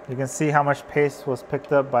finger. You can see how much paste was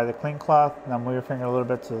picked up by the clean cloth. Now move your finger a little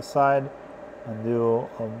bit to the side and do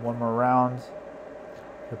one more round.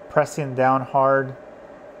 You're pressing down hard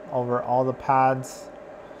over all the pads.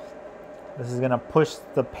 This is gonna push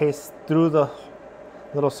the paste through the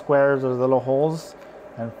little squares or little holes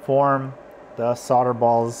and form the solder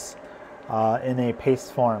balls in a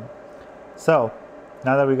paste form. So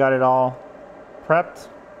now that we got it all prepped,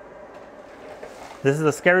 this is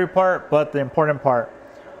the scary part, but the important part.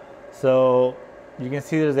 So you can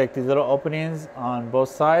see there's like these little openings on both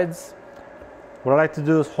sides. What I like to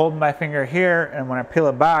do is hold my finger here, and when I peel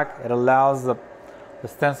it back, it allows the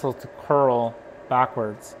stencil to curl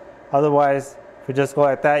backwards. Otherwise, if you just go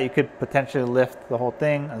like that, you could potentially lift the whole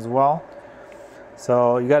thing as well.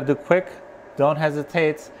 So you gotta do quick, don't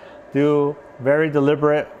hesitate, do very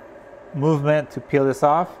deliberate movement to peel this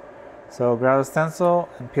off. So grab the stencil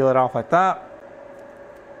and peel it off like that.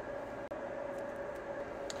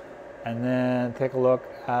 And then take a look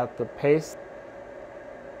at the paste.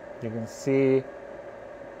 You can see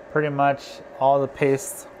pretty much all the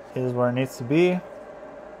paste is where it needs to be.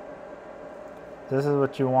 This is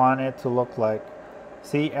what you want it to look like.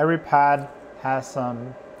 See, every pad has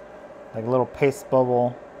some like little paste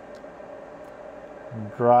bubble,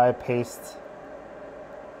 dry paste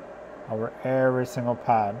over every single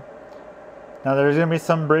pad. Now there's gonna be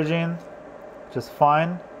some bridging, which is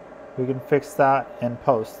fine. We can fix that in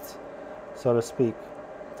post, so to speak.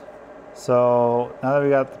 So now that we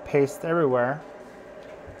got the paste everywhere,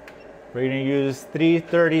 we're gonna use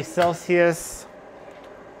 330 Celsius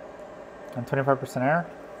and 25% air.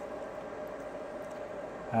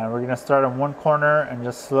 And we're gonna start on one corner and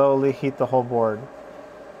just slowly heat the whole board.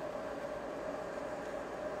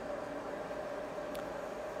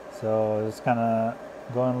 So just kind of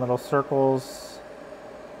go in little circles.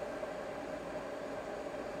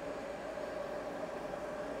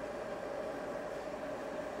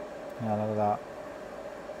 Yeah, look at that.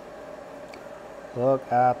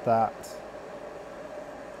 Look at that.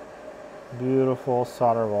 Beautiful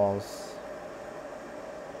solder balls.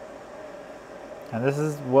 And this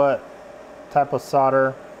is what type of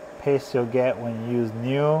solder paste you'll get when you use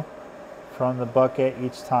new from the bucket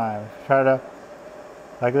each time. Try to,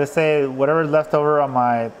 like let's say whatever's left over on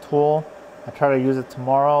my tool, I try to use it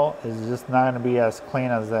tomorrow, is just not going to be as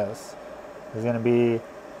clean as this. It's going to be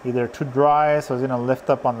either too dry, so it's going to lift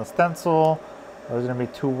up on the stencil, or it's gonna be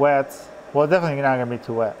too wet. Well, definitely not gonna be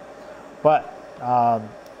too wet, but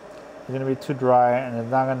it's gonna be too dry, and it's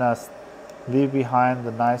not gonna leave behind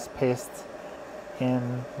the nice paste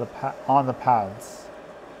in the on the pads.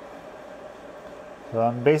 So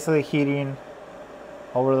I'm basically heating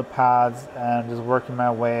over the pads and just working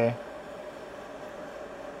my way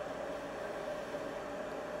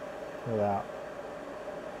through that.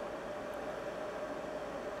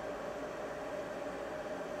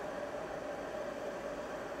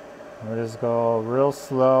 We'll just go real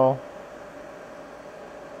slow.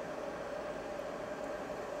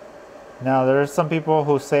 Now there's some people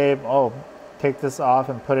who say, oh, take this off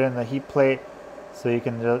and put it in the heat plate so you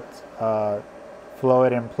can just flow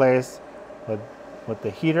it in place with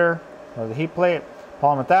the heater or the heat plate.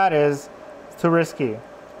 Problem with that is it's too risky.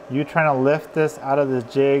 You trying to lift this out of the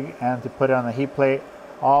jig and to put it on the heat plate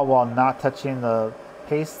all while not touching the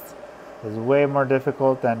paste is way more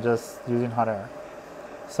difficult than just using hot air.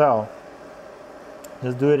 So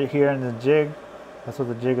just do it here in the jig. That's what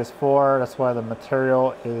the jig is for. That's why the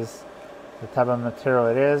material is the type of material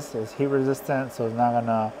it is. It's heat resistant, so it's not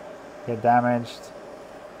gonna get damaged.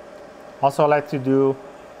 Also, I like to do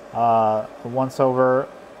a once over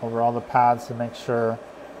all the pads to make sure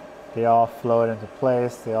they all flow into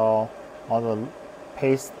place. All the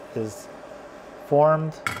paste is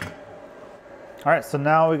formed. All right, so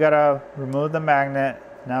now we gotta remove the magnet.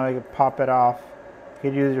 Now we can pop it off. You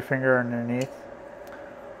could use your finger underneath.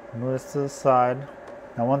 Move this to the side.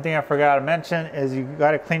 Now, one thing I forgot to mention is you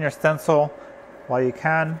gotta clean your stencil while you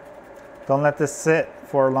can. Don't let this sit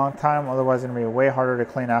for a long time, otherwise it's gonna be way harder to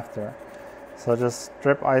clean after. So just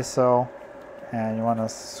drip ISO, and you wanna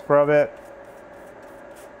scrub it.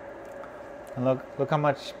 And look how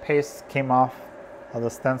much paste came off of the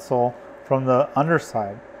stencil from the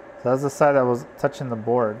underside. So that's the side that was touching the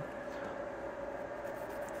board.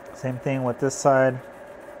 Same thing with this side.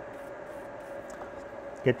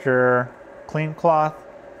 Get your clean cloth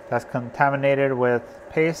that's contaminated with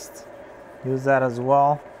paste. Use that as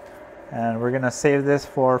well. And we're gonna save this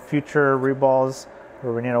for future reballs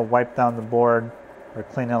where we need to wipe down the board or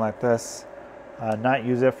clean it like this. Not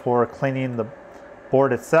use it for cleaning the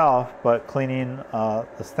board itself, but cleaning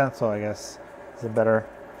the stencil, I guess, is a better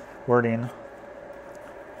wording.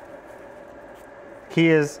 Key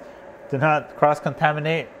is do not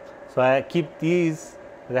cross-contaminate. So I keep these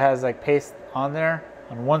that has like paste on there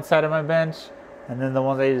on one side of my bench, and then the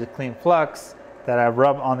ones I use to clean flux that I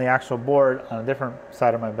rub on the actual board on a different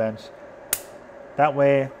side of my bench. That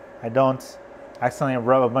way I don't accidentally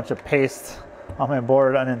rub a bunch of paste on my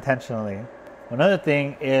board unintentionally. Another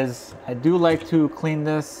thing is I do like to clean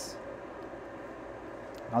this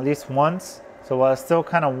at least once. So while it's still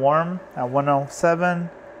kind of warm at 107,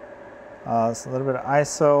 it's a little bit of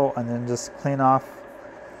ISO, and then just clean off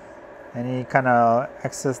any kind of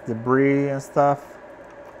excess debris and stuff.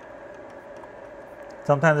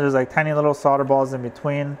 Sometimes there's like tiny little solder balls in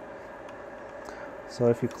between. So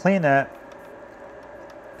if you clean it,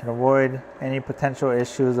 you can avoid any potential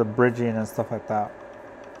issues of bridging and stuff like that.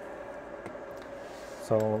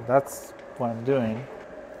 So that's what I'm doing.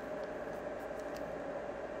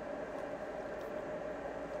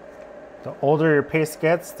 The older your paste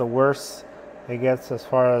gets, the worse it gets as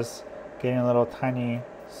far as getting little tiny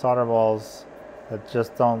solder balls that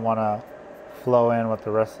just don't want to flow in with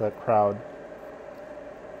the rest of the crowd.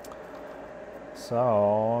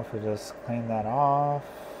 So if we just clean that off.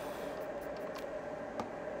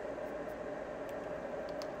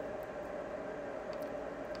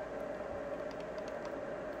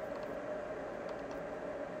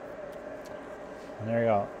 And there you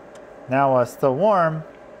go. Now while it's still warm,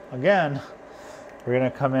 again, we're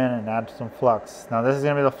gonna come in and add some flux. Now this is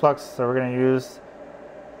gonna be the flux that we're gonna use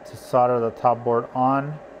to solder the top board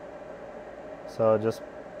on. So just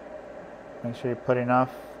make sure you put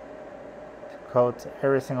enough to coat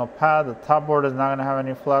every single pad. The top board is not gonna have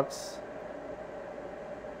any flux.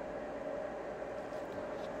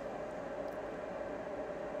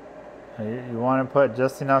 You want to put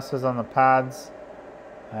just enough so it's on the pads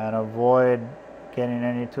and avoid getting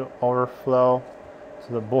any to overflow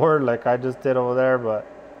to the board like I just did over there, but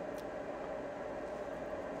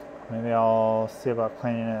maybe I'll see about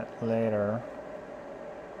cleaning it later.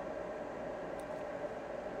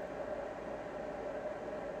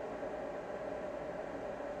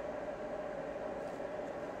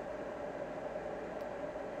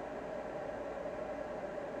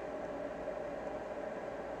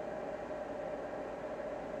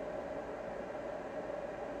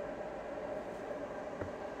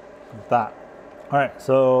 That. All right,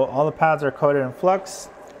 so all the pads are coated in flux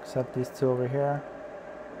except these two over here.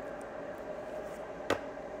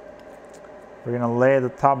 We're gonna lay the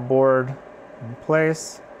top board in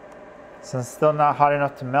place. Since it's still not hot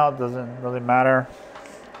enough to melt, doesn't really matter.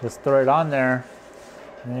 Just throw it on there,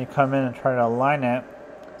 and then you come in and try to align it.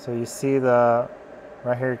 So you see the,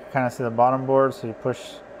 right here you can kind of see the bottom board, so you push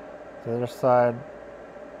the other side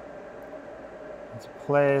into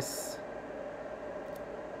place.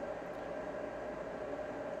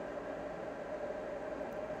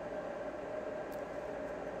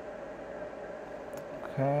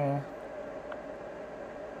 Okay.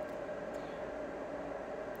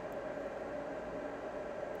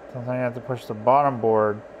 Sometimes you have to push the bottom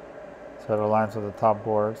board so it aligns with the top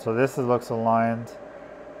board. So this looks aligned.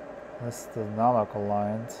 This does not look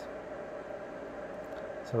aligned.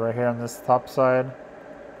 So right here on this top side.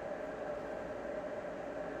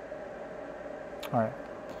 Alright.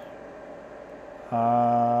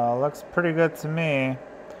 Looks pretty good to me.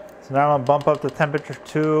 So now I'm gonna bump up the temperature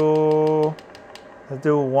to, let's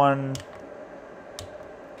do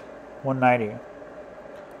 190.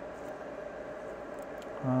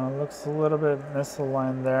 Looks a little bit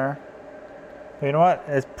misaligned there. But you know what?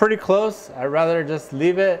 It's pretty close. I'd rather just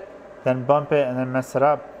leave it than bump it and then mess it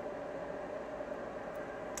up.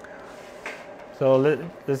 So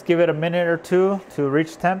let's give it a minute or two to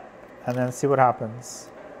reach temp and then see what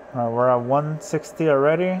happens. All right, we're at 160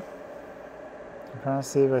 already. I'm trying to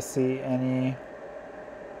see if I see any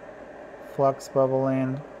flux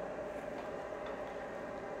bubbling.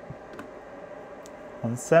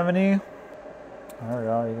 170. There we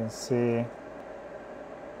go, you can see,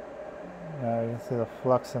 yeah, you can see the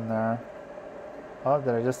flux in there. Oh,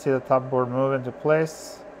 did I just see the top board move into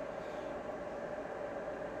place?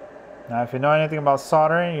 Now, if you know anything about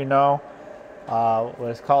soldering, you know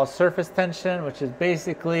what is called surface tension, which is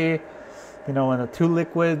basically, you know,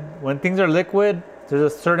 when things are liquid,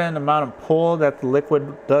 there's a certain amount of pull that the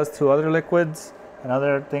liquid does to other liquids and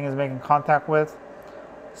other things making contact with.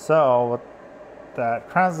 So what that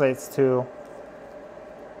translates to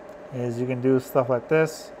is you can do stuff like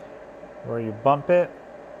this, where you bump it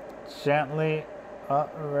gently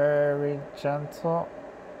up, very gentle,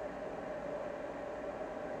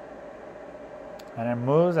 and it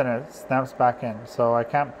moves and it snaps back in. So I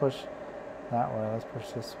can't push that way. Let's push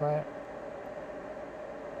this way.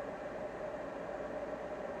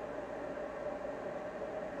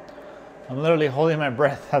 I'm literally holding my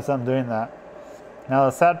breath as I'm doing that. Now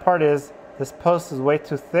the sad part is this post is way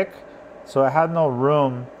too thick, so I had no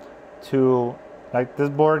room to, like, this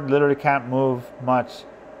board literally can't move much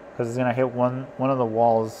because it's gonna hit one of the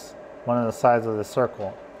walls, one of the sides of the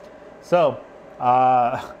circle. So if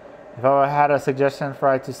I had a suggestion for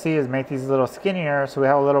i2C is make these a little skinnier so we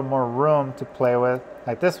have a little more room to play with.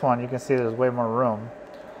 Like this one, you can see there's way more room.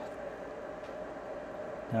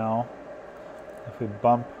 Now if we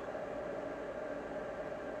bump,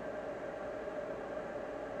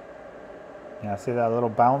 yeah, see that little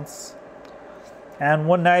bounce? And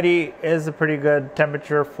 190 is a pretty good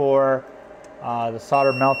temperature for the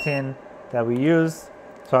solder melting that we use.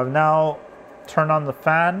 So I've now turned on the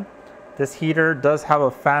fan. This heater does have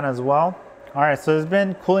a fan as well. All right, so it's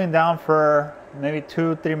been cooling down for maybe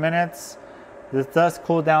 2-3 minutes. This does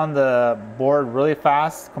cool down the board really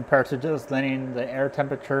fast compared to just letting the air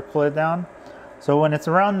temperature cool it down. So when it's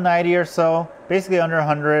around 90 or so, basically under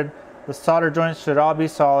 100, the solder joints should all be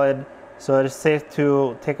solid. So it is safe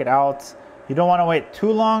to take it out. You don't want to wait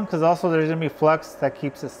too long because also there's going to be flux that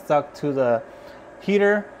keeps it stuck to the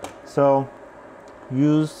heater. So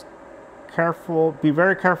be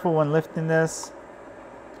very careful when lifting this.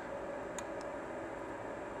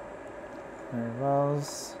 There it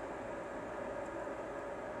goes.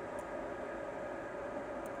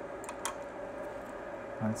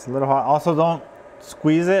 It's a little hot. Also, don't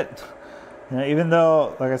squeeze it. You know, even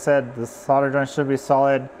though, like I said, the solder joint should be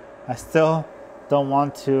solid, I still don't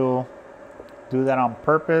want to do that on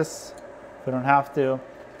purpose. We don't have to.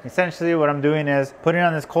 Essentially what I'm doing is putting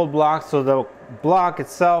on this cold block so the block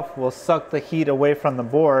itself will suck the heat away from the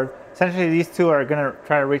board. Essentially these two are going to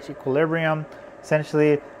try to reach equilibrium.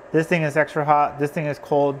 Essentially this thing is extra hot, this thing is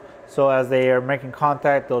cold, so as they are making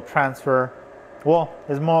contact they'll transfer, well,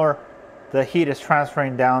 it's more the heat is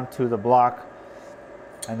transferring down to the block,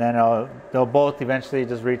 and then they'll both eventually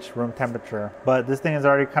just reach room temperature. But this thing is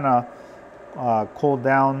already kind of cooled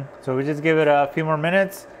down, so we just give it a few more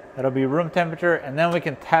minutes. It'll be room temperature, and then we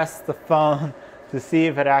can test the phone to see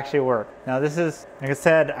if it actually works. Now this is, like I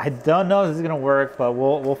said, I don't know if this is gonna work, but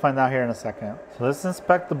we'll find out here in a second. So let's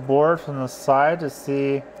inspect the board from the side to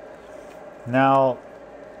see. Now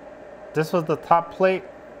this was the top plate.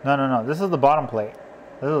 No, this is the bottom plate.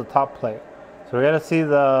 This is the top plate. So we gotta see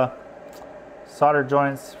the solder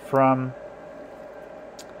joints from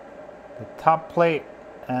the top plate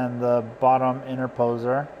and the bottom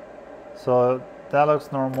interposer. So that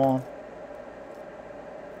looks normal.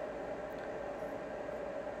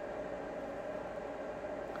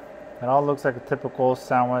 It all looks like a typical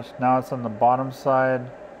sandwich. Now it's on the bottom side.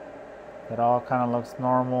 It all kind of looks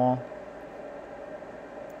normal.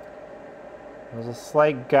 There's a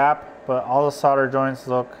slight gap, but all the solder joints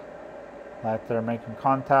look like they're making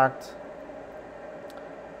contact.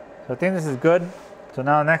 So I think this is good. So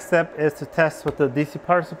now the next step is to test with the DC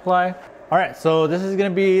power supply. All right, so this is gonna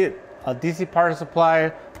be a DC power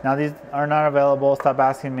supply. Now these are not available, stop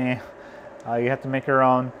asking me. You have to make your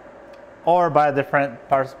own or buy a different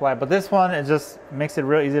power supply. But this one, it just makes it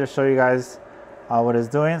real easy to show you guys what it's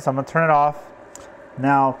doing. So I'm gonna turn it off.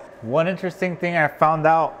 Now, one interesting thing I found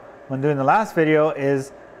out when doing the last video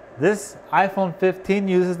is this iPhone 15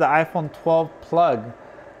 uses the iPhone 12 plug.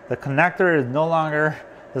 The connector is no longer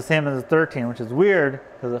the same as the 13, which is weird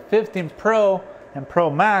because the 15 Pro and Pro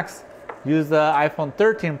Max use the iPhone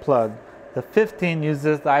 13 plug. The 15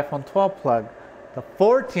 uses the iPhone 12 plug. The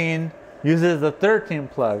 14 uses the 13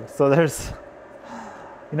 plug. So there's,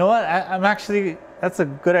 you know what, I'm actually, that's a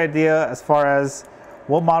good idea as far as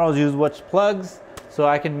what models use which plugs, so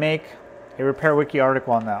I can make a Repair Wiki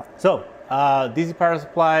article on that. So DC power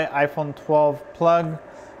supply, iPhone 12 plug.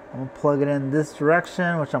 I'm gonna plug it in this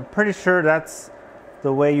direction, which I'm pretty sure that's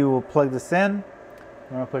the way you will plug this in.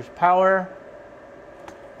 I'm gonna push power.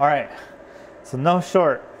 All right, so no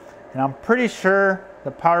short. And I'm pretty sure the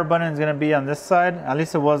power button is gonna be on this side. At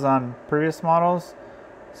least it was on previous models.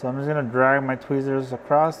 So I'm just gonna drag my tweezers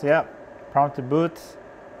across. Yep, prompted boot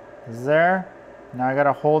is there. Now I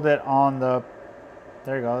gotta hold it on the,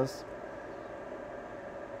 there it goes.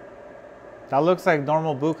 That looks like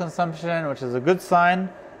normal boot consumption, which is a good sign.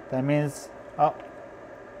 That means, oh.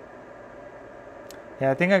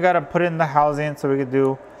 Yeah, I think I gotta put it in the housing so we could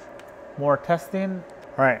do more testing.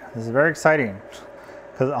 All right, this is very exciting.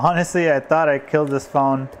 Because honestly, I thought I killed this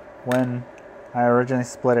phone when I originally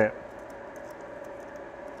split it.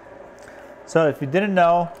 So if you didn't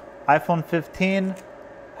know, iPhone 15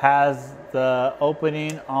 has the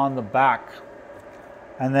opening on the back.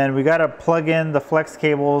 And then we gotta plug in the flex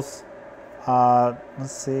cables.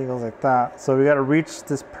 Let's see, it goes like that. So we gotta reach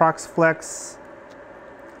this Prox Flex.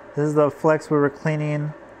 This is the flex we were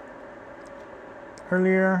cleaning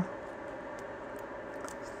earlier.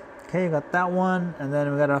 Okay, you got that one. And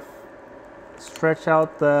then we gotta stretch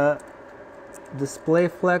out the display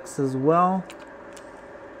flex as well.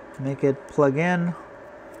 Make it plug in,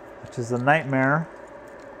 which is a nightmare,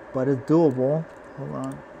 but it's doable. Hold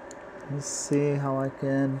on. Let's see how I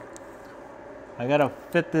gotta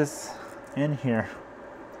fit this in here.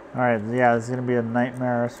 All right, yeah, it's gonna be a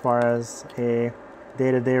nightmare as far as a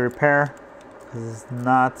day-to-day repair because it's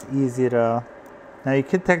not easy to. Now you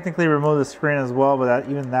could technically remove the screen as well, but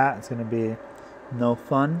even that is gonna be no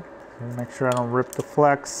fun. So make sure I don't rip the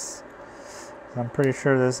flex. I'm pretty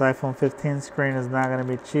sure this iPhone 15 screen is not gonna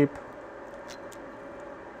be cheap.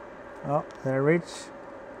 Oh, did I reach?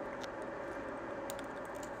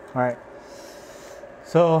 All right.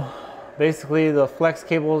 So basically the flex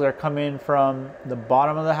cables are coming from the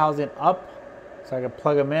bottom of the housing up, so I can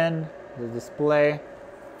plug them in the display.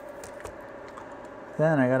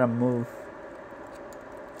 Then I gotta move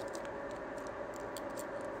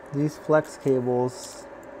these flex cables.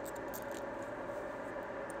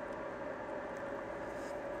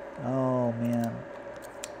 Oh man.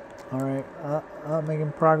 All right,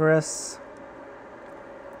 making progress.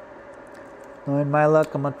 Knowing my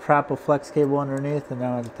luck, I'm gonna trap a flex cable underneath and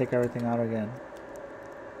now I have to take everything out again.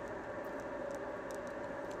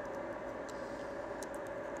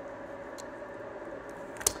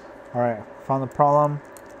 All right, found the problem.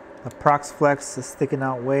 The Prox Flex is sticking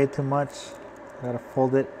out way too much. I gotta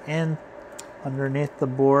fold it in underneath the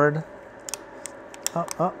board.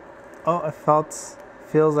 Oh, it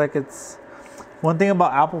feels like it's. One thing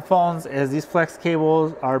about Apple phones is these flex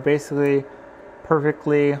cables are basically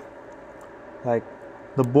perfectly, like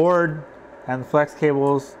the board and the flex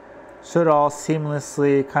cables should all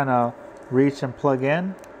seamlessly kind of reach and plug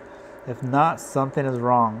in. If not, something is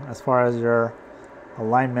wrong as far as your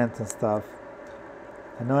alignment and stuff.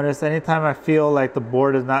 I notice anytime I feel like the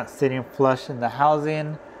board is not sitting flush in the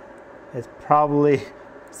housing, it's probably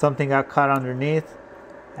something got caught underneath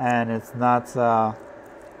and it's not, and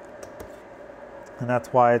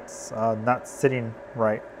that's why it's not sitting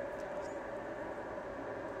right.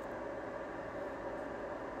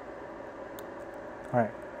 All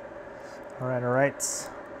right. All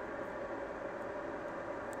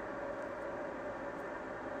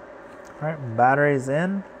right, battery's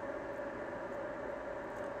in.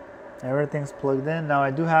 Everything's plugged in. Now I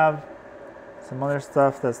do have some other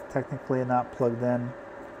stuff that's technically not plugged in.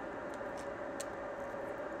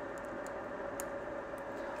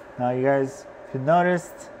 Now you guys, if you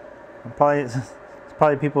noticed, there's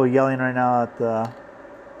probably people yelling right now at the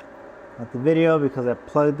video because I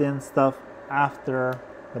plugged in stuff after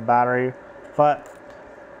the battery, but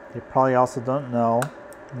they probably also don't know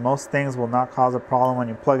most things will not cause a problem when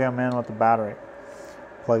you plug them in with the battery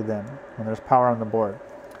plugged in, when there's power on the board.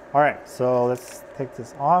 Alright, so let's take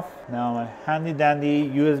this off. Now my handy dandy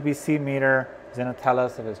USB-C meter is going to tell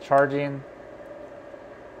us if it's charging.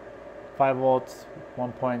 5 volts,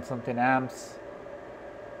 1 point something amps,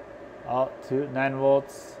 out to 9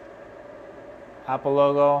 volts, Apple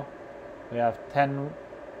logo. We have 10,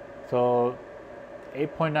 so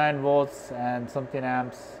 8.9 volts and something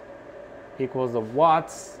amps equals the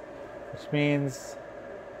watts, which means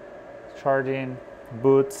charging,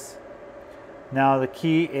 boots. Now the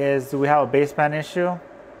key is, do we have a baseband issue?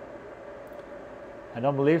 I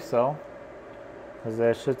don't believe so, because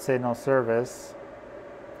there should say no service.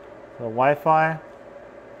 So Wi-Fi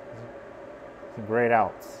is grayed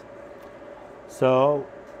out. So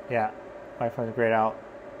yeah, Wi-Fi is grayed out.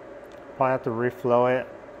 Probably have to reflow it.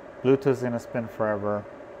 Bluetooth is going to spin forever.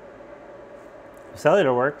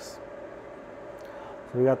 Cellular works.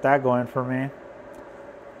 So we got that going for me.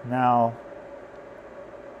 Now,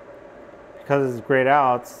 because it's grayed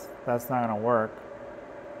out, that's not going to work.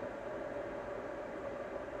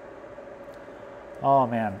 Oh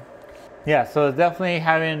man. Yeah, so it's definitely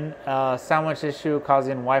having a sandwich issue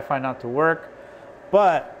causing Wi-Fi not to work.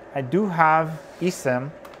 But I do have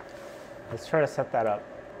eSIM. Let's try to set that up.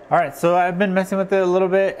 All right, so I've been messing with it a little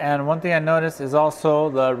bit, and one thing I noticed is also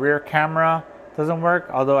the rear camera doesn't work,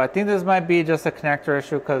 although I think this might be just a connector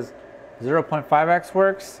issue because 0.5x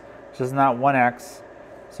works, just not 1x.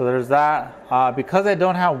 So there's that. Because I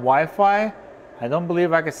don't have Wi-Fi, I don't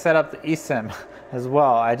believe I could set up the eSIM as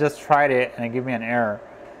well. I just tried it and it gave me an error.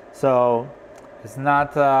 So it's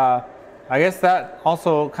not, I guess that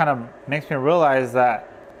also kind of makes me realize that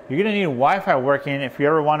you're gonna need Wi-Fi working if you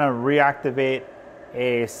ever wanna reactivate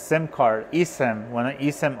a SIM card, eSIM, when an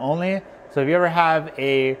eSIM only. So if you ever have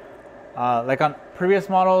a, like on previous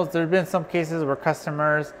models, there's been some cases where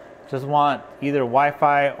customers just want either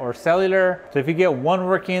Wi-Fi or cellular. So if you get one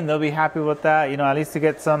working, they'll be happy with that, you know, at least to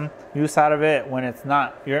get some use out of it when it's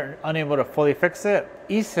not, you're unable to fully fix it.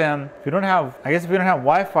 eSIM, if you don't have, I guess if you don't have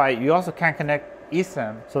Wi-Fi, you also can't connect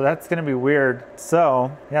eSIM. So that's gonna be weird. So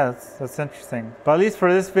yeah, that's interesting. But at least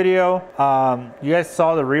for this video, you guys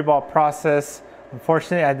saw the Reball process.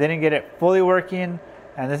 Unfortunately, I didn't get it fully working,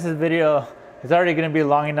 and this video is already going to be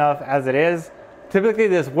long enough as it is. Typically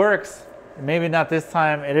this works, maybe not this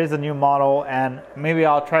time. It is a new model, and maybe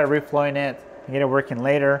I'll try reflowing it and get it working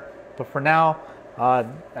later. But for now,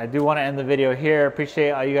 I do want to end the video here.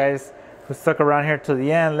 Appreciate all you guys who stuck around here to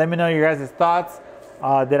the end. Let me know your guys' thoughts.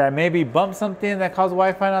 Did I maybe bump something that caused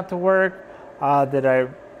Wi-Fi not to work? Did I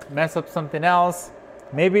mess up something else?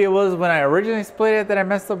 Maybe it was when I originally split it that I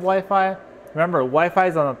messed up Wi-Fi. Remember, Wi-Fi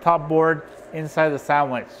is on the top board inside the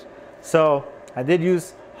sandwich. So I did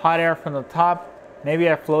use hot air from the top. Maybe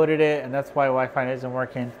I floated it and that's why Wi-Fi isn't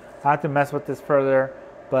working. I have to mess with this further,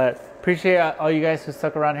 but appreciate all you guys who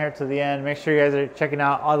stuck around here to the end. Make sure you guys are checking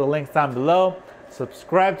out all the links down below.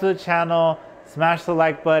 Subscribe to the channel, smash the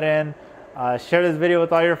like button, share this video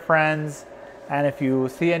with all your friends. And if you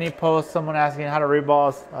see any posts, someone asking how to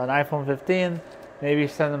reball an iPhone 15, maybe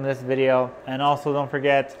send them this video. And also don't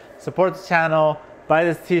forget, support the channel, buy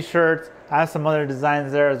this t-shirt. I have some other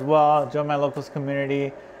designs there as well. Join my locals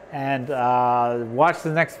community and watch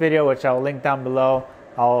the next video, which I'll link down below.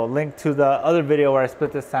 I'll link to the other video where I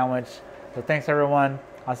split this sandwich. So thanks everyone.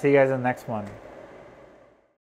 I'll see you guys in the next one.